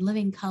fuller, and in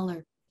living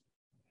color.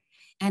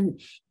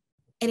 And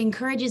it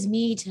encourages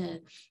me to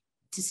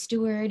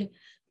steward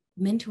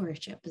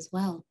mentorship as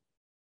well.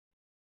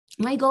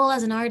 My goal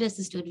as an artist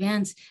is to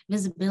advance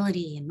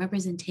visibility and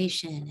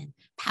representation and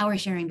power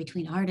sharing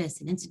between artists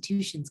and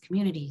institutions,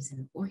 communities,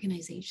 and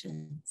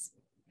organizations,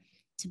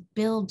 to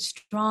build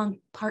strong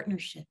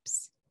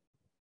partnerships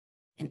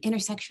and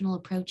intersectional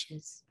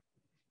approaches.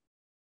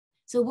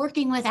 So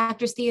working with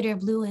Actors Theater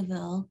of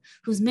Louisville,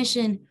 whose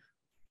mission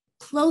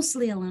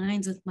closely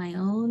aligns with my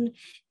own,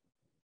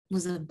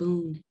 was a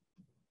boon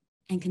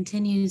and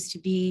continues to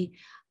be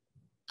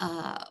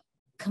a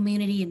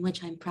community in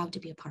which I'm proud to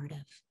be a part of.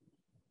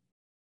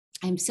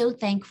 I'm so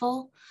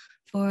thankful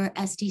for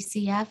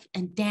SDCF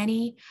and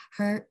Danny,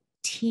 her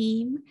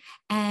team,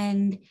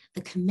 and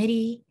the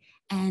committee,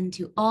 and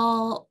to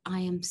all, I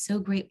am so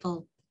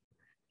grateful.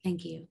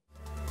 Thank you.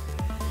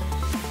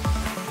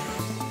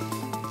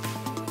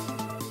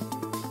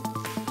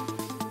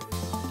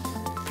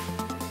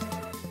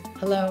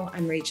 Hello,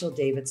 I'm Rachel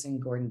Davidson,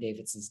 Gordon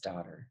Davidson's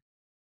daughter.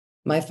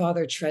 My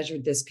father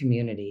treasured this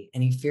community,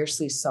 and he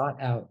fiercely sought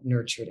out,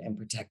 nurtured, and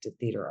protected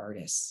theater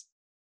artists.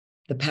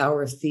 The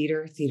power of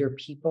theater, theater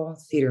people,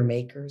 theater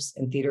makers,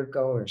 and theater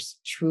goers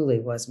truly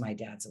was my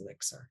dad's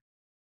elixir.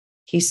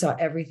 He saw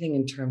everything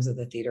in terms of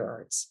the theater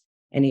arts,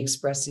 and he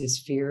expressed his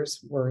fears,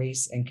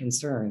 worries, and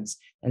concerns,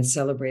 and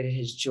celebrated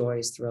his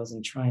joys, thrills,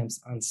 and triumphs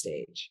on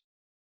stage.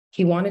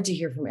 He wanted to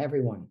hear from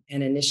everyone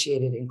and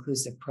initiated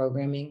inclusive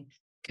programming,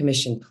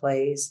 commissioned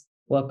plays,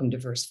 welcomed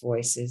diverse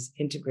voices,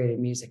 integrated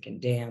music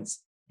and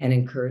dance, and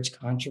encouraged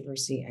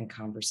controversy and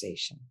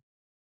conversation.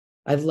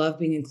 I've loved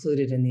being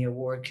included in the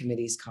award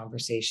committee's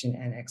conversation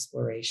and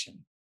exploration,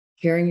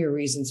 hearing your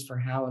reasons for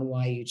how and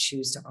why you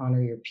choose to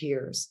honor your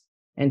peers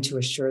and to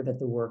assure that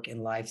the work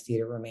in live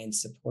theater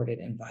remains supported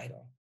and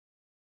vital.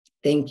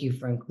 Thank you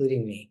for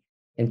including me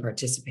in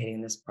participating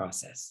in this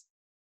process.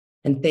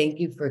 And thank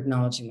you for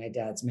acknowledging my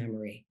dad's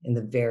memory in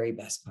the very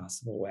best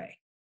possible way.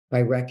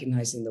 By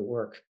recognizing the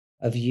work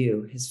of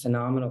you, his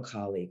phenomenal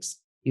colleagues,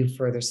 you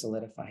further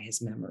solidify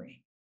his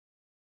memory.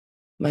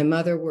 My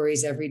mother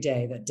worries every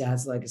day that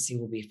Dad's legacy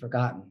will be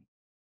forgotten,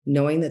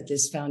 knowing that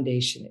this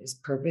foundation is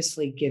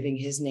purposely giving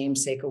his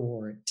namesake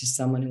award to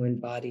someone who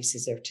embodies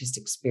his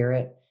artistic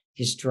spirit,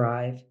 his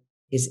drive,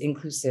 his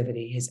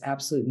inclusivity, his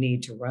absolute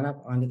need to run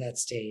up onto that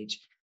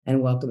stage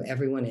and welcome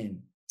everyone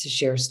in, to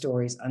share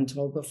stories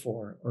untold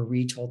before or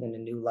retold in a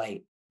new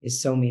light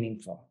is so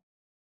meaningful.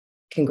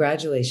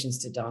 Congratulations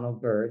to Donald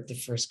Byrd, the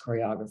first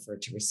choreographer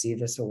to receive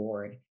this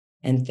award,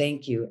 and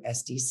thank you,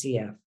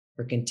 SDCF,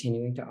 for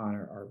continuing to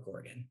honor our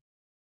Gordon.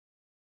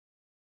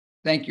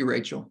 Thank you,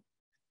 Rachel.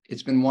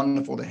 It's been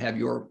wonderful to have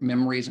your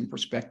memories and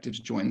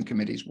perspectives join the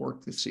committee's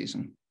work this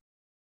season.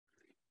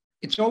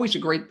 It's always a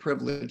great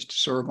privilege to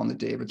serve on the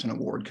Davidson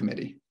Award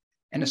Committee,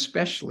 and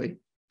especially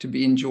to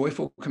be in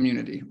joyful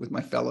community with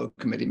my fellow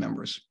committee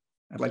members.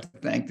 I'd like to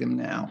thank them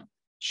now.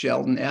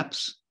 Sheldon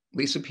Epps,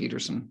 Lisa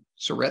Peterson,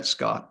 Sorette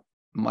Scott,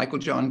 Michael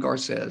John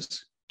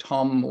Garces,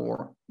 Tom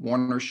Moore,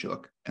 Warner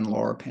Shook, and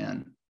Laura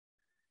Penn.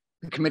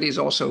 The committee is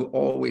also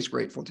always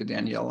grateful to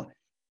Danielle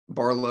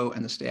Barlow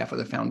and the staff of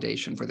the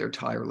foundation for their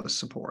tireless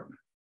support.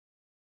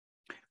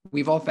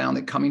 We've all found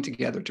that coming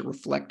together to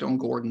reflect on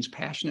Gordon's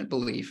passionate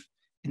belief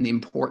in the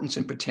importance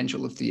and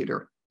potential of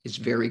theater is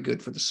very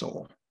good for the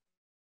soul.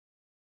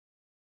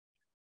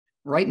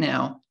 Right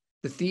now,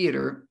 the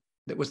theater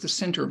that was the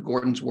center of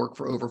Gordon's work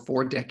for over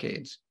 4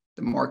 decades,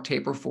 the Mark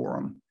Taper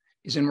Forum,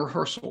 is in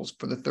rehearsals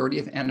for the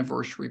 30th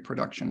anniversary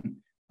production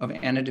of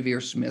Anna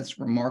Deavere Smith's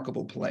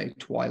remarkable play,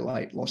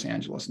 Twilight, Los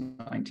Angeles,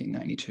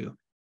 1992.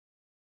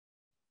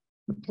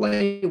 The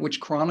play, which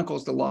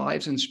chronicles the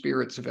lives and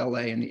spirits of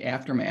LA in the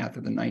aftermath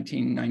of the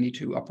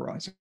 1992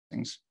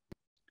 uprisings,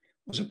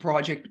 was a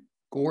project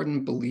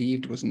Gordon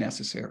believed was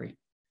necessary.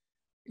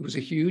 It was a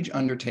huge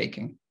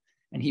undertaking,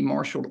 and he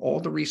marshaled all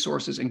the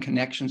resources and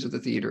connections of the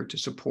theater to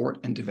support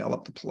and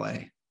develop the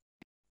play.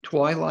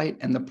 Twilight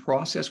and the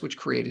process which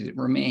created it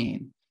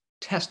remain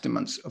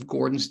testaments of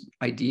Gordon's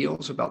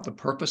ideals about the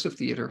purpose of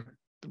theater,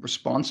 the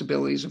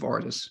responsibilities of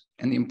artists,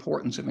 and the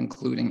importance of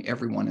including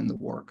everyone in the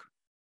work.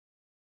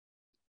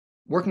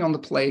 Working on the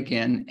play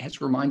again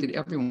has reminded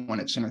everyone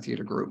at Center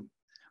Theater Group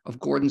of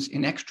Gordon's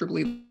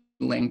inextricably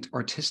linked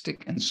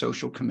artistic and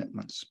social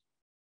commitments.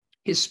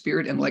 His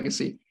spirit and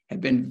legacy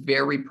have been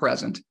very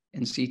present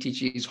in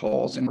CTG's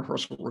halls and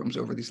rehearsal rooms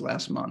over these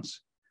last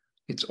months.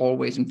 It's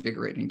always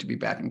invigorating to be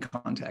back in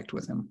contact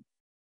with him.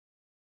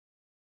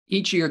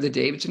 Each year, the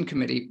Davidson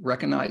Committee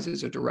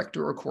recognizes a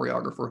director or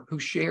choreographer who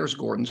shares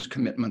Gordon's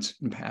commitments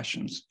and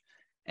passions,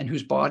 and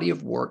whose body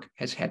of work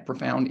has had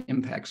profound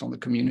impacts on the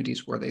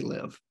communities where they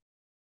live.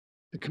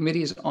 The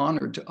committee is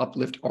honored to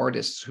uplift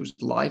artists whose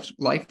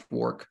life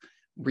work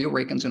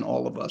reawakens in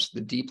all of us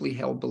the deeply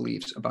held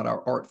beliefs about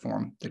our art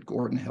form that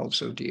Gordon held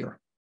so dear.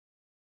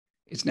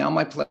 It's now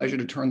my pleasure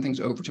to turn things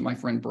over to my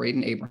friend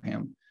Braden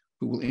Abraham,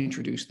 who will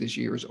introduce this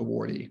year's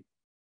awardee.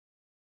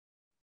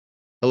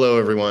 Hello,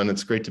 everyone.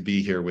 It's great to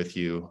be here with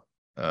you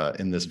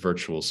in this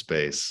virtual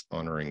space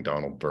honoring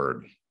Donald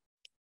Byrd.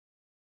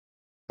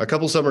 A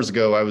couple summers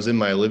ago, I was in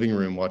my living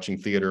room watching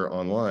theater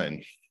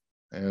online,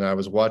 and I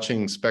was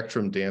watching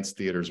Spectrum Dance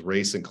Theater's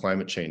Race and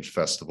Climate Change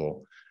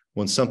Festival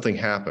when something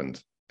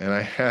happened, and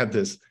I had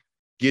this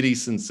giddy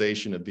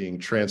sensation of being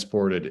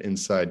transported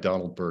inside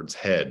Donald Byrd's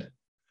head.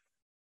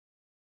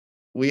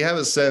 We have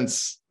a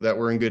sense that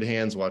we're in good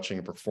hands watching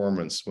a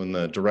performance when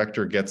the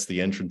director gets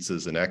the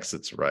entrances and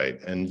exits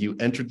right, and you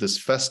entered this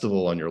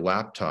festival on your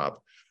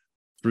laptop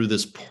through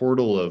this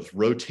portal of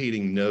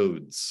rotating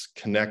nodes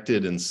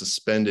connected and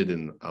suspended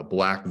in a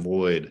black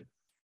void,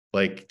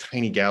 like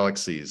tiny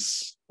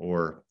galaxies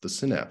or the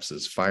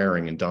synapses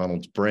firing in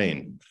Donald's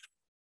brain.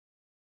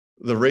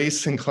 The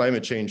Race and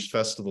Climate Change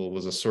Festival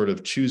was a sort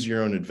of choose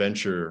your own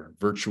adventure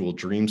virtual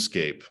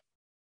dreamscape.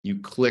 You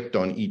clicked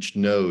on each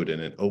node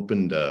and it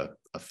opened a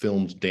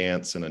filmed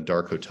dance in a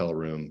dark hotel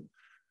room,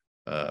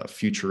 a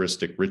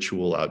futuristic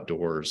ritual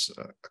outdoors,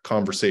 a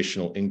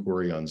conversational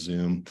inquiry on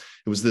Zoom.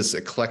 It was this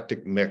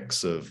eclectic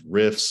mix of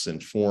riffs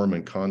and form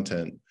and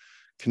content,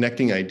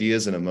 connecting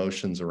ideas and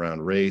emotions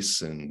around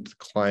race and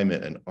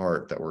climate and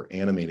art that were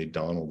animated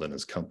Donald and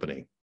his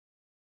company.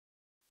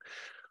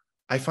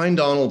 I find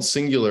Donald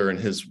singular in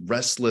his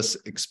restless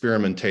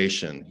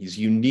experimentation. He's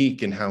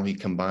unique in how he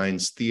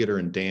combines theater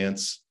and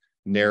dance,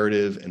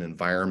 narrative and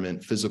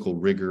environment, physical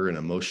rigor and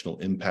emotional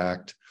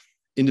impact,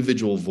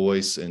 individual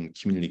voice and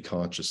community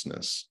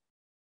consciousness.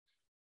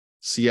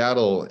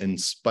 Seattle, in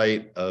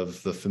spite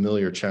of the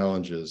familiar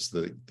challenges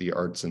that the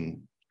arts and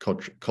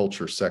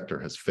culture sector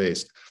has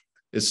faced,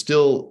 is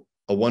still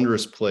a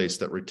wondrous place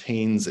that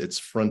retains its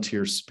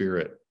frontier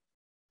spirit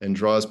and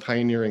draws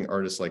pioneering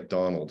artists like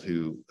Donald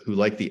who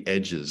like the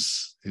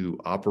edges, who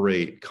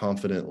operate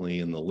confidently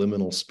in the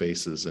liminal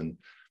spaces and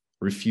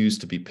refuse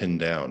to be pinned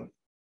down.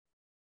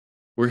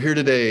 We're here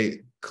today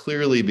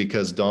clearly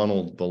because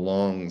Donald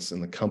belongs in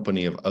the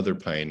company of other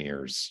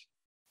pioneers.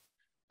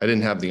 I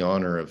didn't have the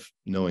honor of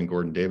knowing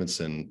Gordon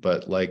Davidson,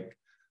 but like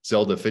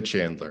Zelda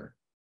Fichandler,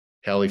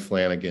 Hallie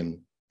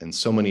Flanagan, and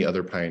so many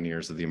other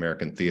pioneers of the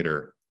American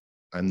theater,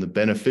 I'm the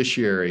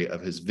beneficiary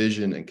of his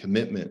vision and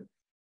commitment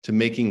to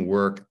making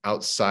work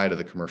outside of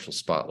the commercial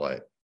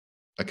spotlight,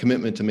 a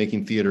commitment to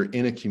making theater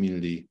in a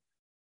community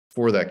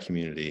for that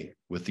community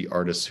with the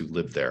artists who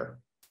live there.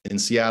 In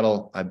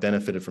Seattle, I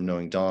benefited from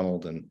knowing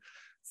Donald and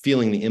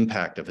feeling the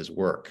impact of his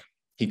work.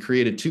 He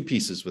created 2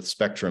 pieces with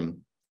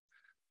Spectrum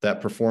that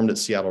performed at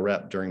Seattle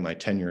Rep during my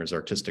tenure as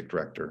artistic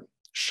director,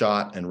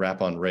 Shot and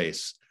Rap on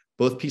Race.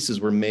 Both pieces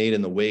were made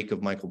in the wake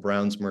of Michael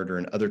Brown's murder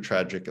and other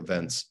tragic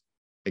events,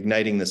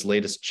 igniting this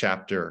latest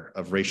chapter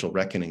of racial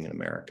reckoning in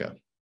America.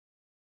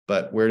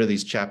 But where do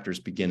these chapters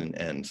begin and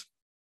end?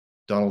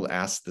 Donald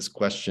asked this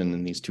question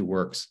in these 2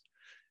 works,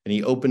 and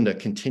he opened a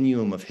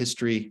continuum of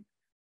history,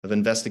 of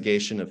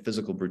investigation of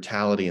physical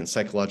brutality and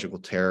psychological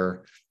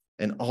terror,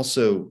 and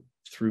also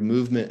through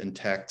movement and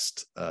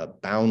text, a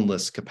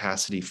boundless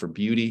capacity for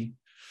beauty,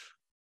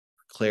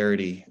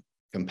 clarity,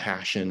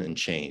 compassion, and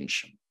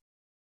change.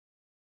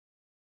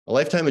 A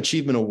Lifetime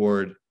Achievement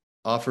Award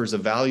offers a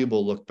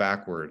valuable look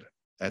backward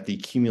at the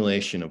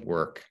accumulation of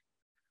work,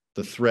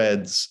 the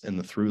threads and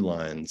the through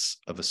lines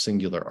of a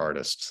singular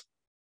artist.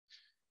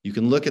 You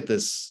can look at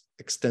this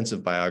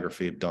extensive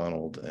biography of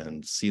Donald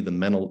and see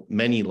the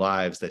many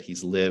lives that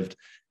he's lived,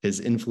 his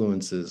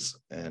influences,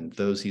 and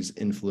those he's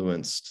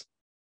influenced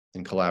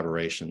in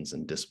collaborations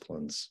and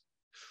disciplines.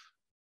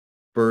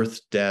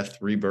 Birth,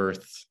 death,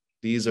 rebirth,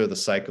 these are the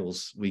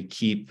cycles we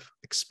keep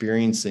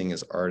experiencing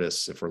as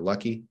artists if we're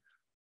lucky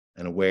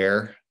and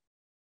aware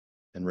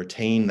and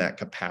retain that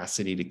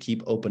capacity to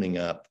keep opening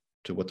up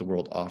to what the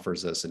world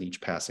offers us in each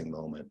passing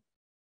moment.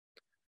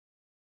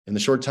 In the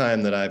short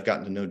time that I've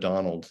gotten to know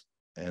Donald,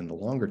 and the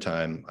longer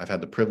time I've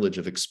had the privilege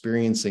of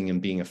experiencing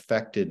and being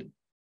affected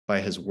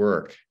by his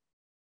work,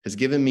 has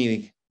given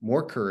me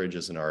more courage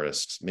as an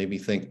artist, made me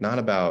think not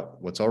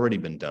about what's already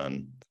been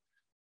done,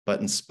 but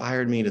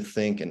inspired me to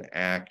think and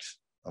act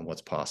on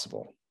what's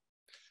possible.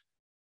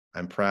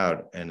 I'm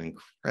proud and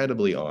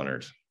incredibly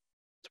honored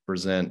to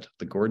present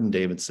the Gordon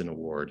Davidson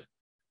Award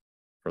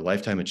for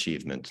Lifetime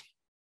Achievement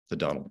to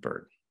Donald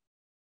Byrd.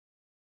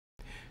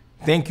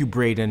 Thank you,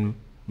 Braden,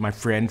 my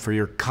friend, for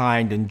your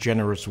kind and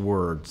generous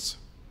words.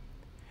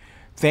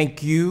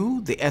 Thank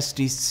you, the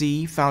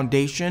SDC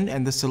Foundation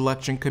and the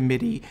Selection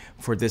Committee,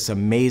 for this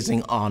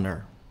amazing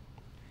honor.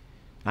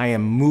 I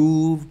am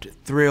moved,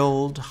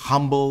 thrilled,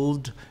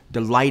 humbled,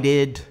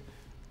 delighted,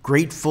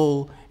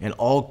 grateful, and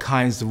all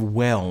kinds of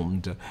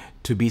whelmed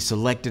to be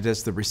selected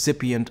as the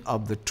recipient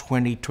of the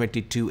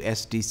 2022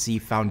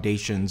 SDC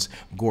Foundation's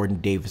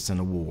Gordon Davidson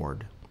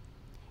Award.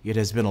 It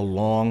has been a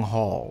long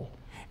haul,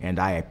 and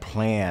I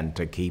plan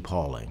to keep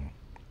hauling.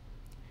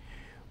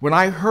 When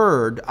I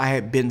heard I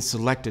had been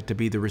selected to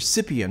be the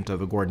recipient of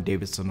the Gordon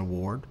Davidson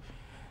Award,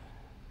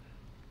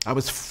 I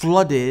was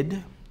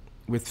flooded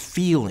with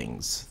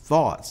feelings,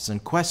 thoughts,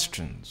 and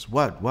questions.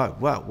 What,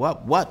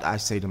 I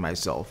say to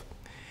myself.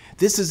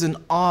 This is an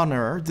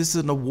honor, this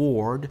is an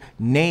award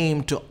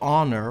named to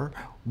honor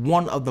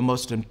one of the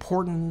most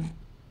important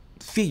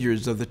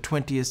figures of the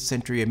 20th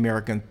century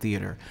American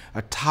theater,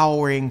 a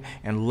towering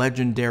and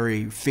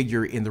legendary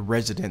figure in the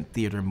resident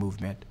theater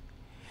movement.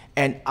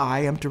 And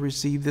I am to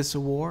receive this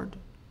award?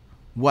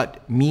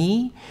 What,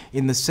 me?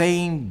 In the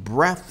same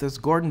breath as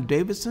Gordon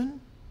Davidson?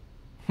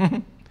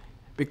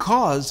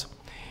 Because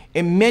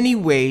in many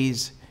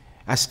ways,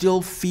 I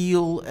still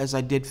feel as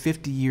I did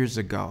 50 years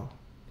ago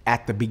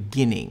at the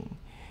beginning,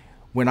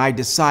 when I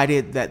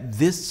decided that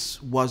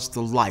this was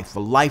the life,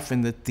 a life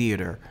in the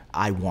theater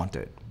I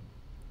wanted.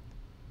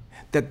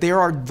 That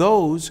there are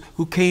those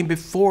who came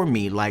before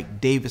me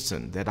like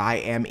Davidson that I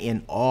am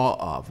in awe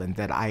of and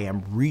that I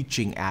am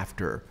reaching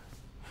after,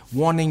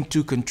 wanting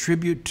to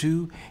contribute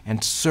to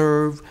and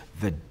serve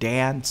the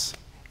dance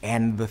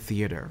and the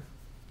theater.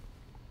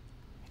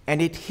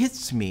 And it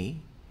hits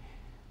me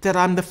that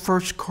I'm the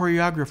first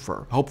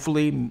choreographer,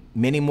 hopefully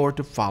many more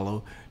to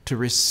follow, to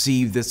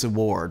receive this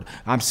award.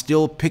 I'm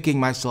still picking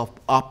myself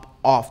up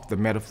off the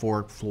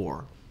metaphoric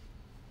floor.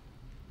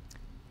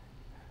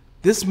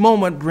 This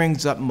moment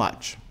brings up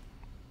much.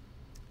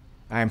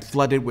 I am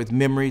flooded with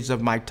memories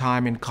of my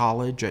time in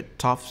college at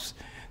Tufts,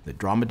 the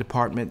drama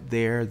department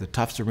there, the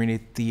Tufts Arena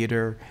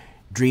Theater,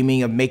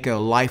 dreaming of making a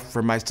life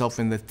for myself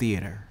in the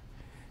theater.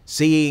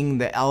 Seeing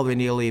the Alvin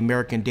Ailey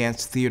American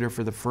Dance Theater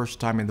for the first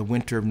time in the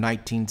winter of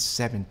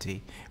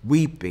 1970,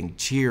 weeping,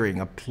 cheering,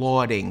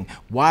 applauding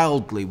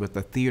wildly with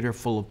a theater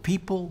full of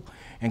people,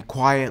 and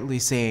quietly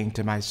saying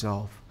to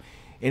myself,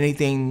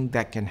 anything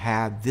that can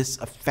have this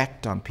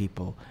effect on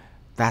people,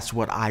 that's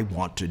what I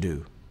want to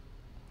do.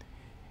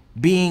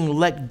 Being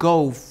let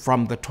go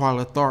from the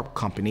Twyla Tharp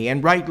Company,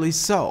 and rightly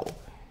so.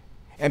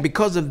 And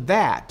because of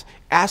that,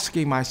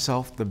 asking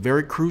myself the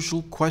very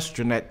crucial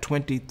question at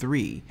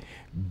 23,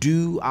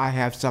 do I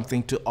have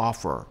something to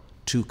offer,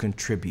 to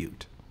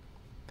contribute?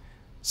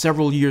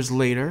 Several years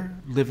later,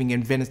 living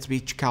in Venice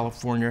Beach,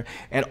 California,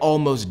 and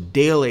almost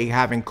daily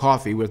having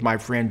coffee with my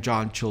friend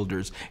John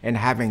Childers and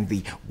having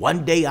the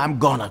one day I'm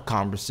gonna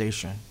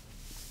conversation,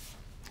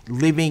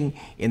 living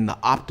in the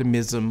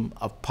optimism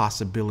of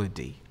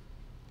possibility,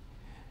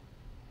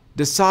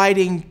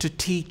 deciding to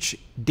teach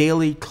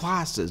daily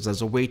classes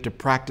as a way to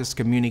practice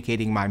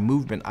communicating my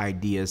movement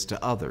ideas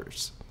to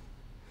others,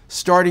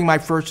 starting my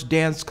first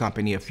dance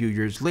company a few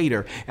years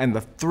later, and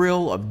the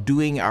thrill of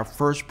doing our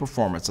first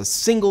performance, a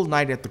single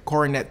night at the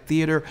Coronet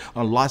Theater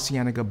on La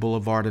Cienega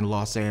Boulevard in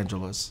Los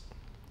Angeles,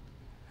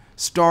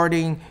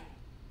 starting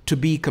to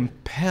be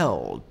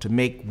compelled to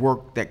make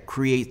work that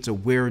creates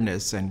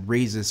awareness and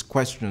raises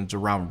questions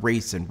around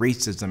race and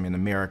racism in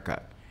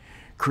America,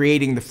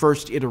 creating the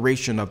first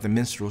iteration of the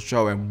minstrel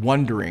show and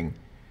wondering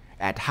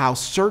at how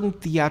certain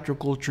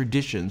theatrical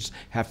traditions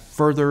have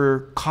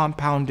further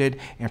compounded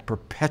and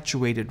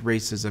perpetuated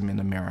racism in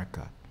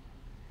America.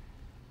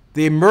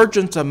 the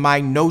emergence of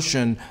my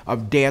notion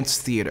of dance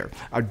theater,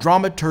 a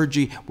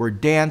dramaturgy where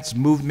dance,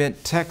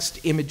 movement, text,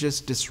 images,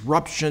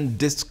 disruption,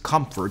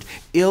 discomfort,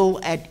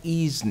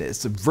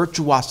 ill-at-easeness,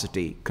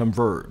 virtuosity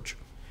converge,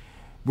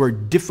 where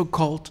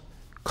difficult,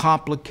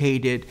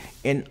 complicated,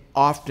 and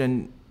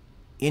often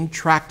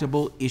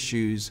intractable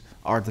issues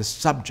are the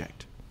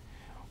subject,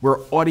 where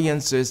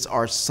audiences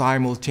are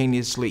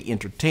simultaneously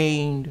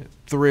entertained,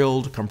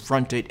 thrilled,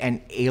 confronted,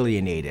 and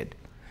alienated,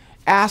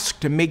 asked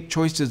to make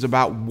choices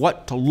about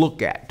what to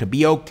look at, to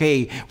be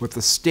okay with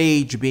the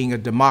stage being a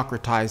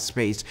democratized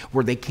space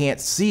where they can't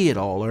see it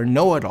all or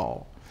know it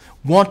all,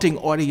 wanting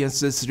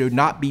audiences to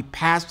not be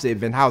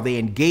passive in how they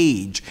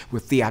engage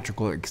with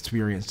theatrical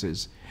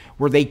experiences,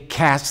 where they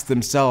cast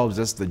themselves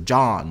as the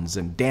Johns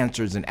and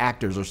dancers and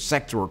actors or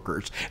sex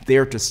workers,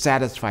 there to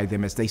satisfy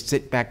them as they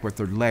sit back with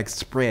their legs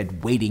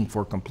spread, waiting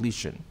for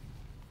completion.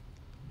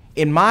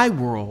 In my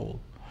world,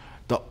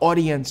 the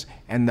audience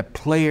and the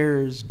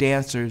players,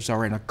 dancers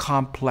are in a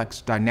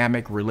complex,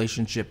 dynamic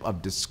relationship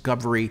of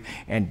discovery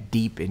and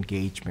deep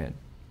engagement.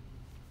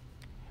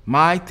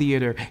 My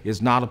theater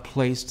is not a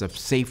place of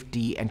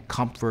safety and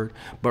comfort,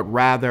 but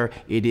rather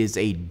it is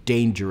a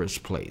dangerous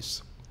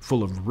place,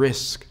 full of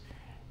risk,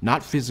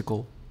 not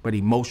physical, but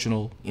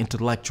emotional,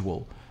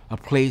 intellectual, a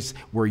place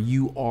where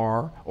you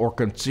are or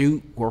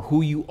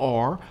who you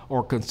are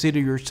or consider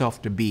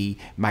yourself to be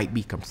might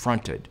be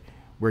confronted,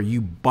 where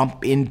you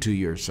bump into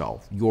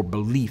yourself, your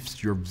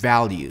beliefs, your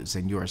values,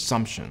 and your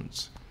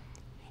assumptions.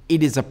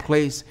 It is a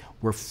place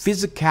where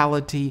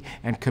physicality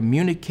and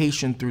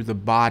communication through the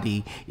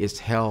body is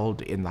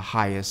held in the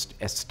highest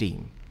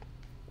esteem.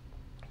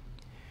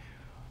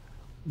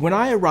 When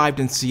I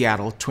arrived in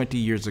Seattle 20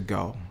 years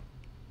ago,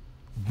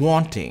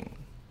 wanting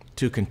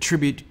to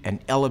contribute and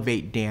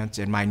elevate dance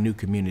in my new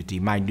community,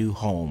 my new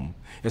home,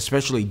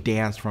 especially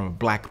dance from a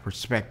Black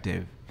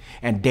perspective,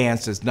 and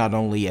dance as not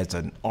only as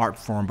an art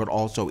form, but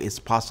also its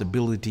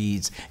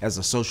possibilities as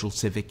a social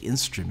civic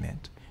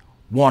instrument,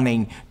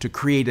 wanting to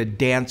create a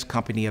dance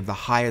company of the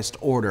highest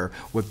order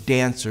with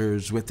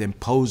dancers with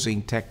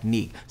imposing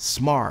technique,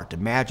 smart,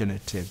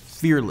 imaginative,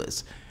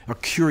 fearless, a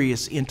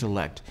curious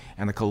intellect,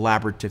 and a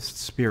collaborative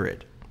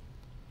spirit.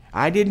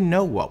 I didn't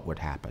know what would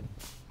happen,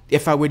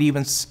 if I would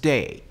even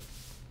stay.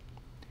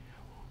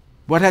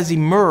 What has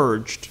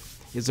emerged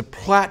is a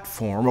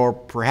platform, or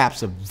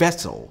perhaps a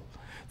vessel,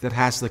 that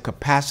has the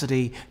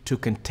capacity to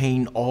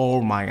contain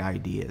all my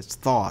ideas,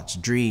 thoughts,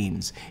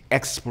 dreams,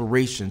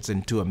 explorations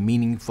into a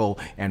meaningful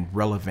and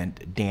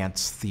relevant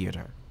dance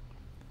theater.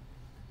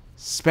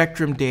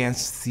 Spectrum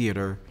Dance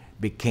Theater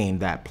became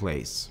that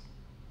place.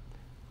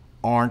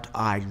 Aren't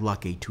I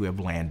lucky to have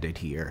landed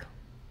here?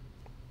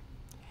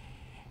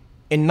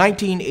 In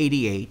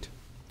 1988,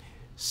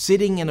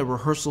 sitting in a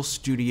rehearsal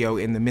studio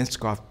in the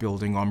Minskoff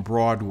Building on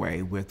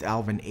Broadway with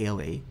Alvin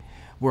Ailey,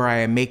 where I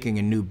am making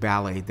a new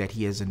ballet that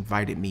he has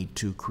invited me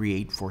to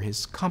create for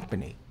his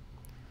company.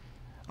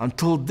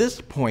 Until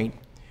this point,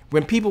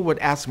 when people would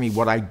ask me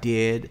what I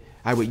did,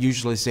 I would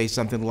usually say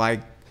something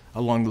like,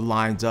 along the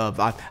lines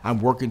of, I'm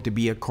working to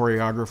be a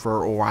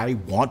choreographer, or I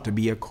want to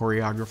be a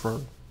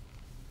choreographer.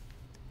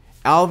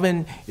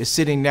 Alvin is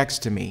sitting next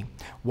to me,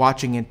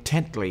 watching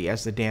intently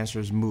as the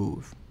dancers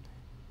move.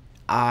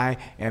 I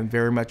am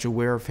very much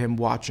aware of him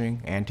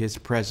watching and his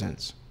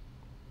presence.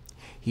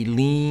 He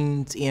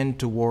leans in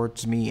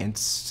towards me and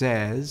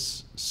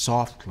says,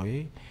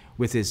 softly,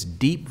 with his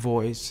deep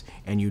voice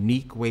and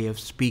unique way of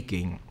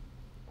speaking,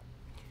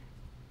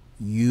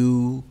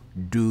 "You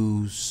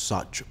do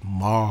such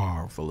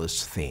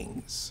marvelous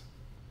things."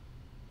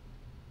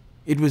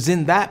 It was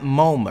in that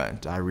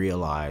moment I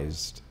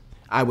realized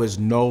I was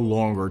no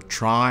longer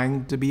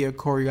trying to be a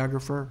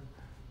choreographer.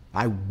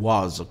 I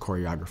was a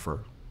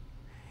choreographer,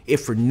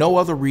 if for no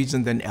other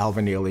reason than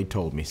Alvin Ailey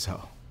told me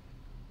so.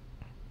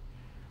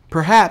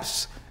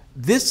 Perhaps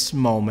this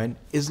moment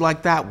is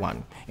like that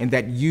one, and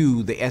that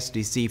you, the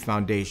SDC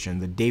Foundation,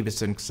 the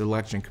Davidson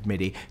Selection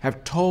Committee,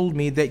 have told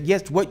me that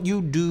yes, what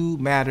you do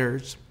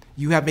matters.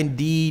 You have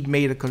indeed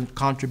made a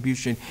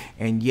contribution,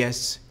 and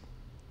yes,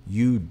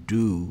 you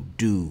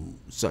do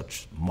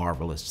such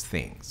marvelous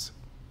things.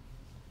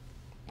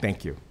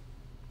 Thank you.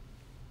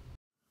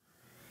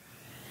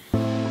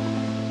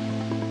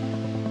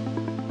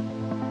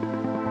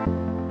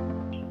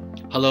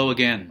 Hello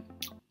again.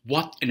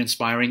 What an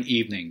inspiring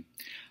evening.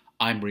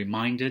 I'm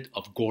reminded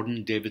of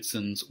Gordon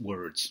Davidson's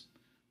words.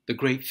 The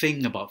great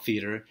thing about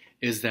theater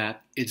is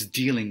that it's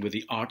dealing with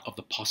the art of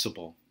the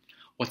possible.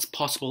 What's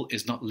possible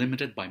is not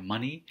limited by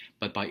money,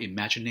 but by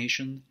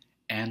imagination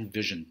and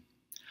vision.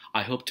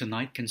 I hope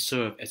tonight can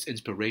serve as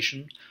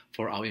inspiration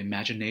for our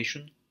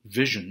imagination,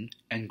 vision,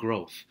 and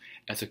growth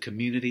as a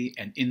community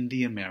and in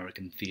the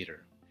American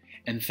theater.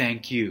 And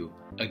thank you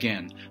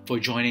again for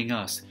joining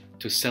us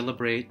to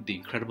celebrate the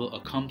incredible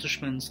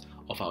accomplishments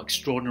of our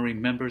extraordinary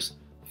members,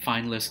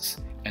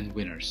 finalists, and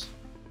winners.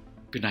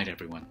 Good night,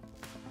 everyone.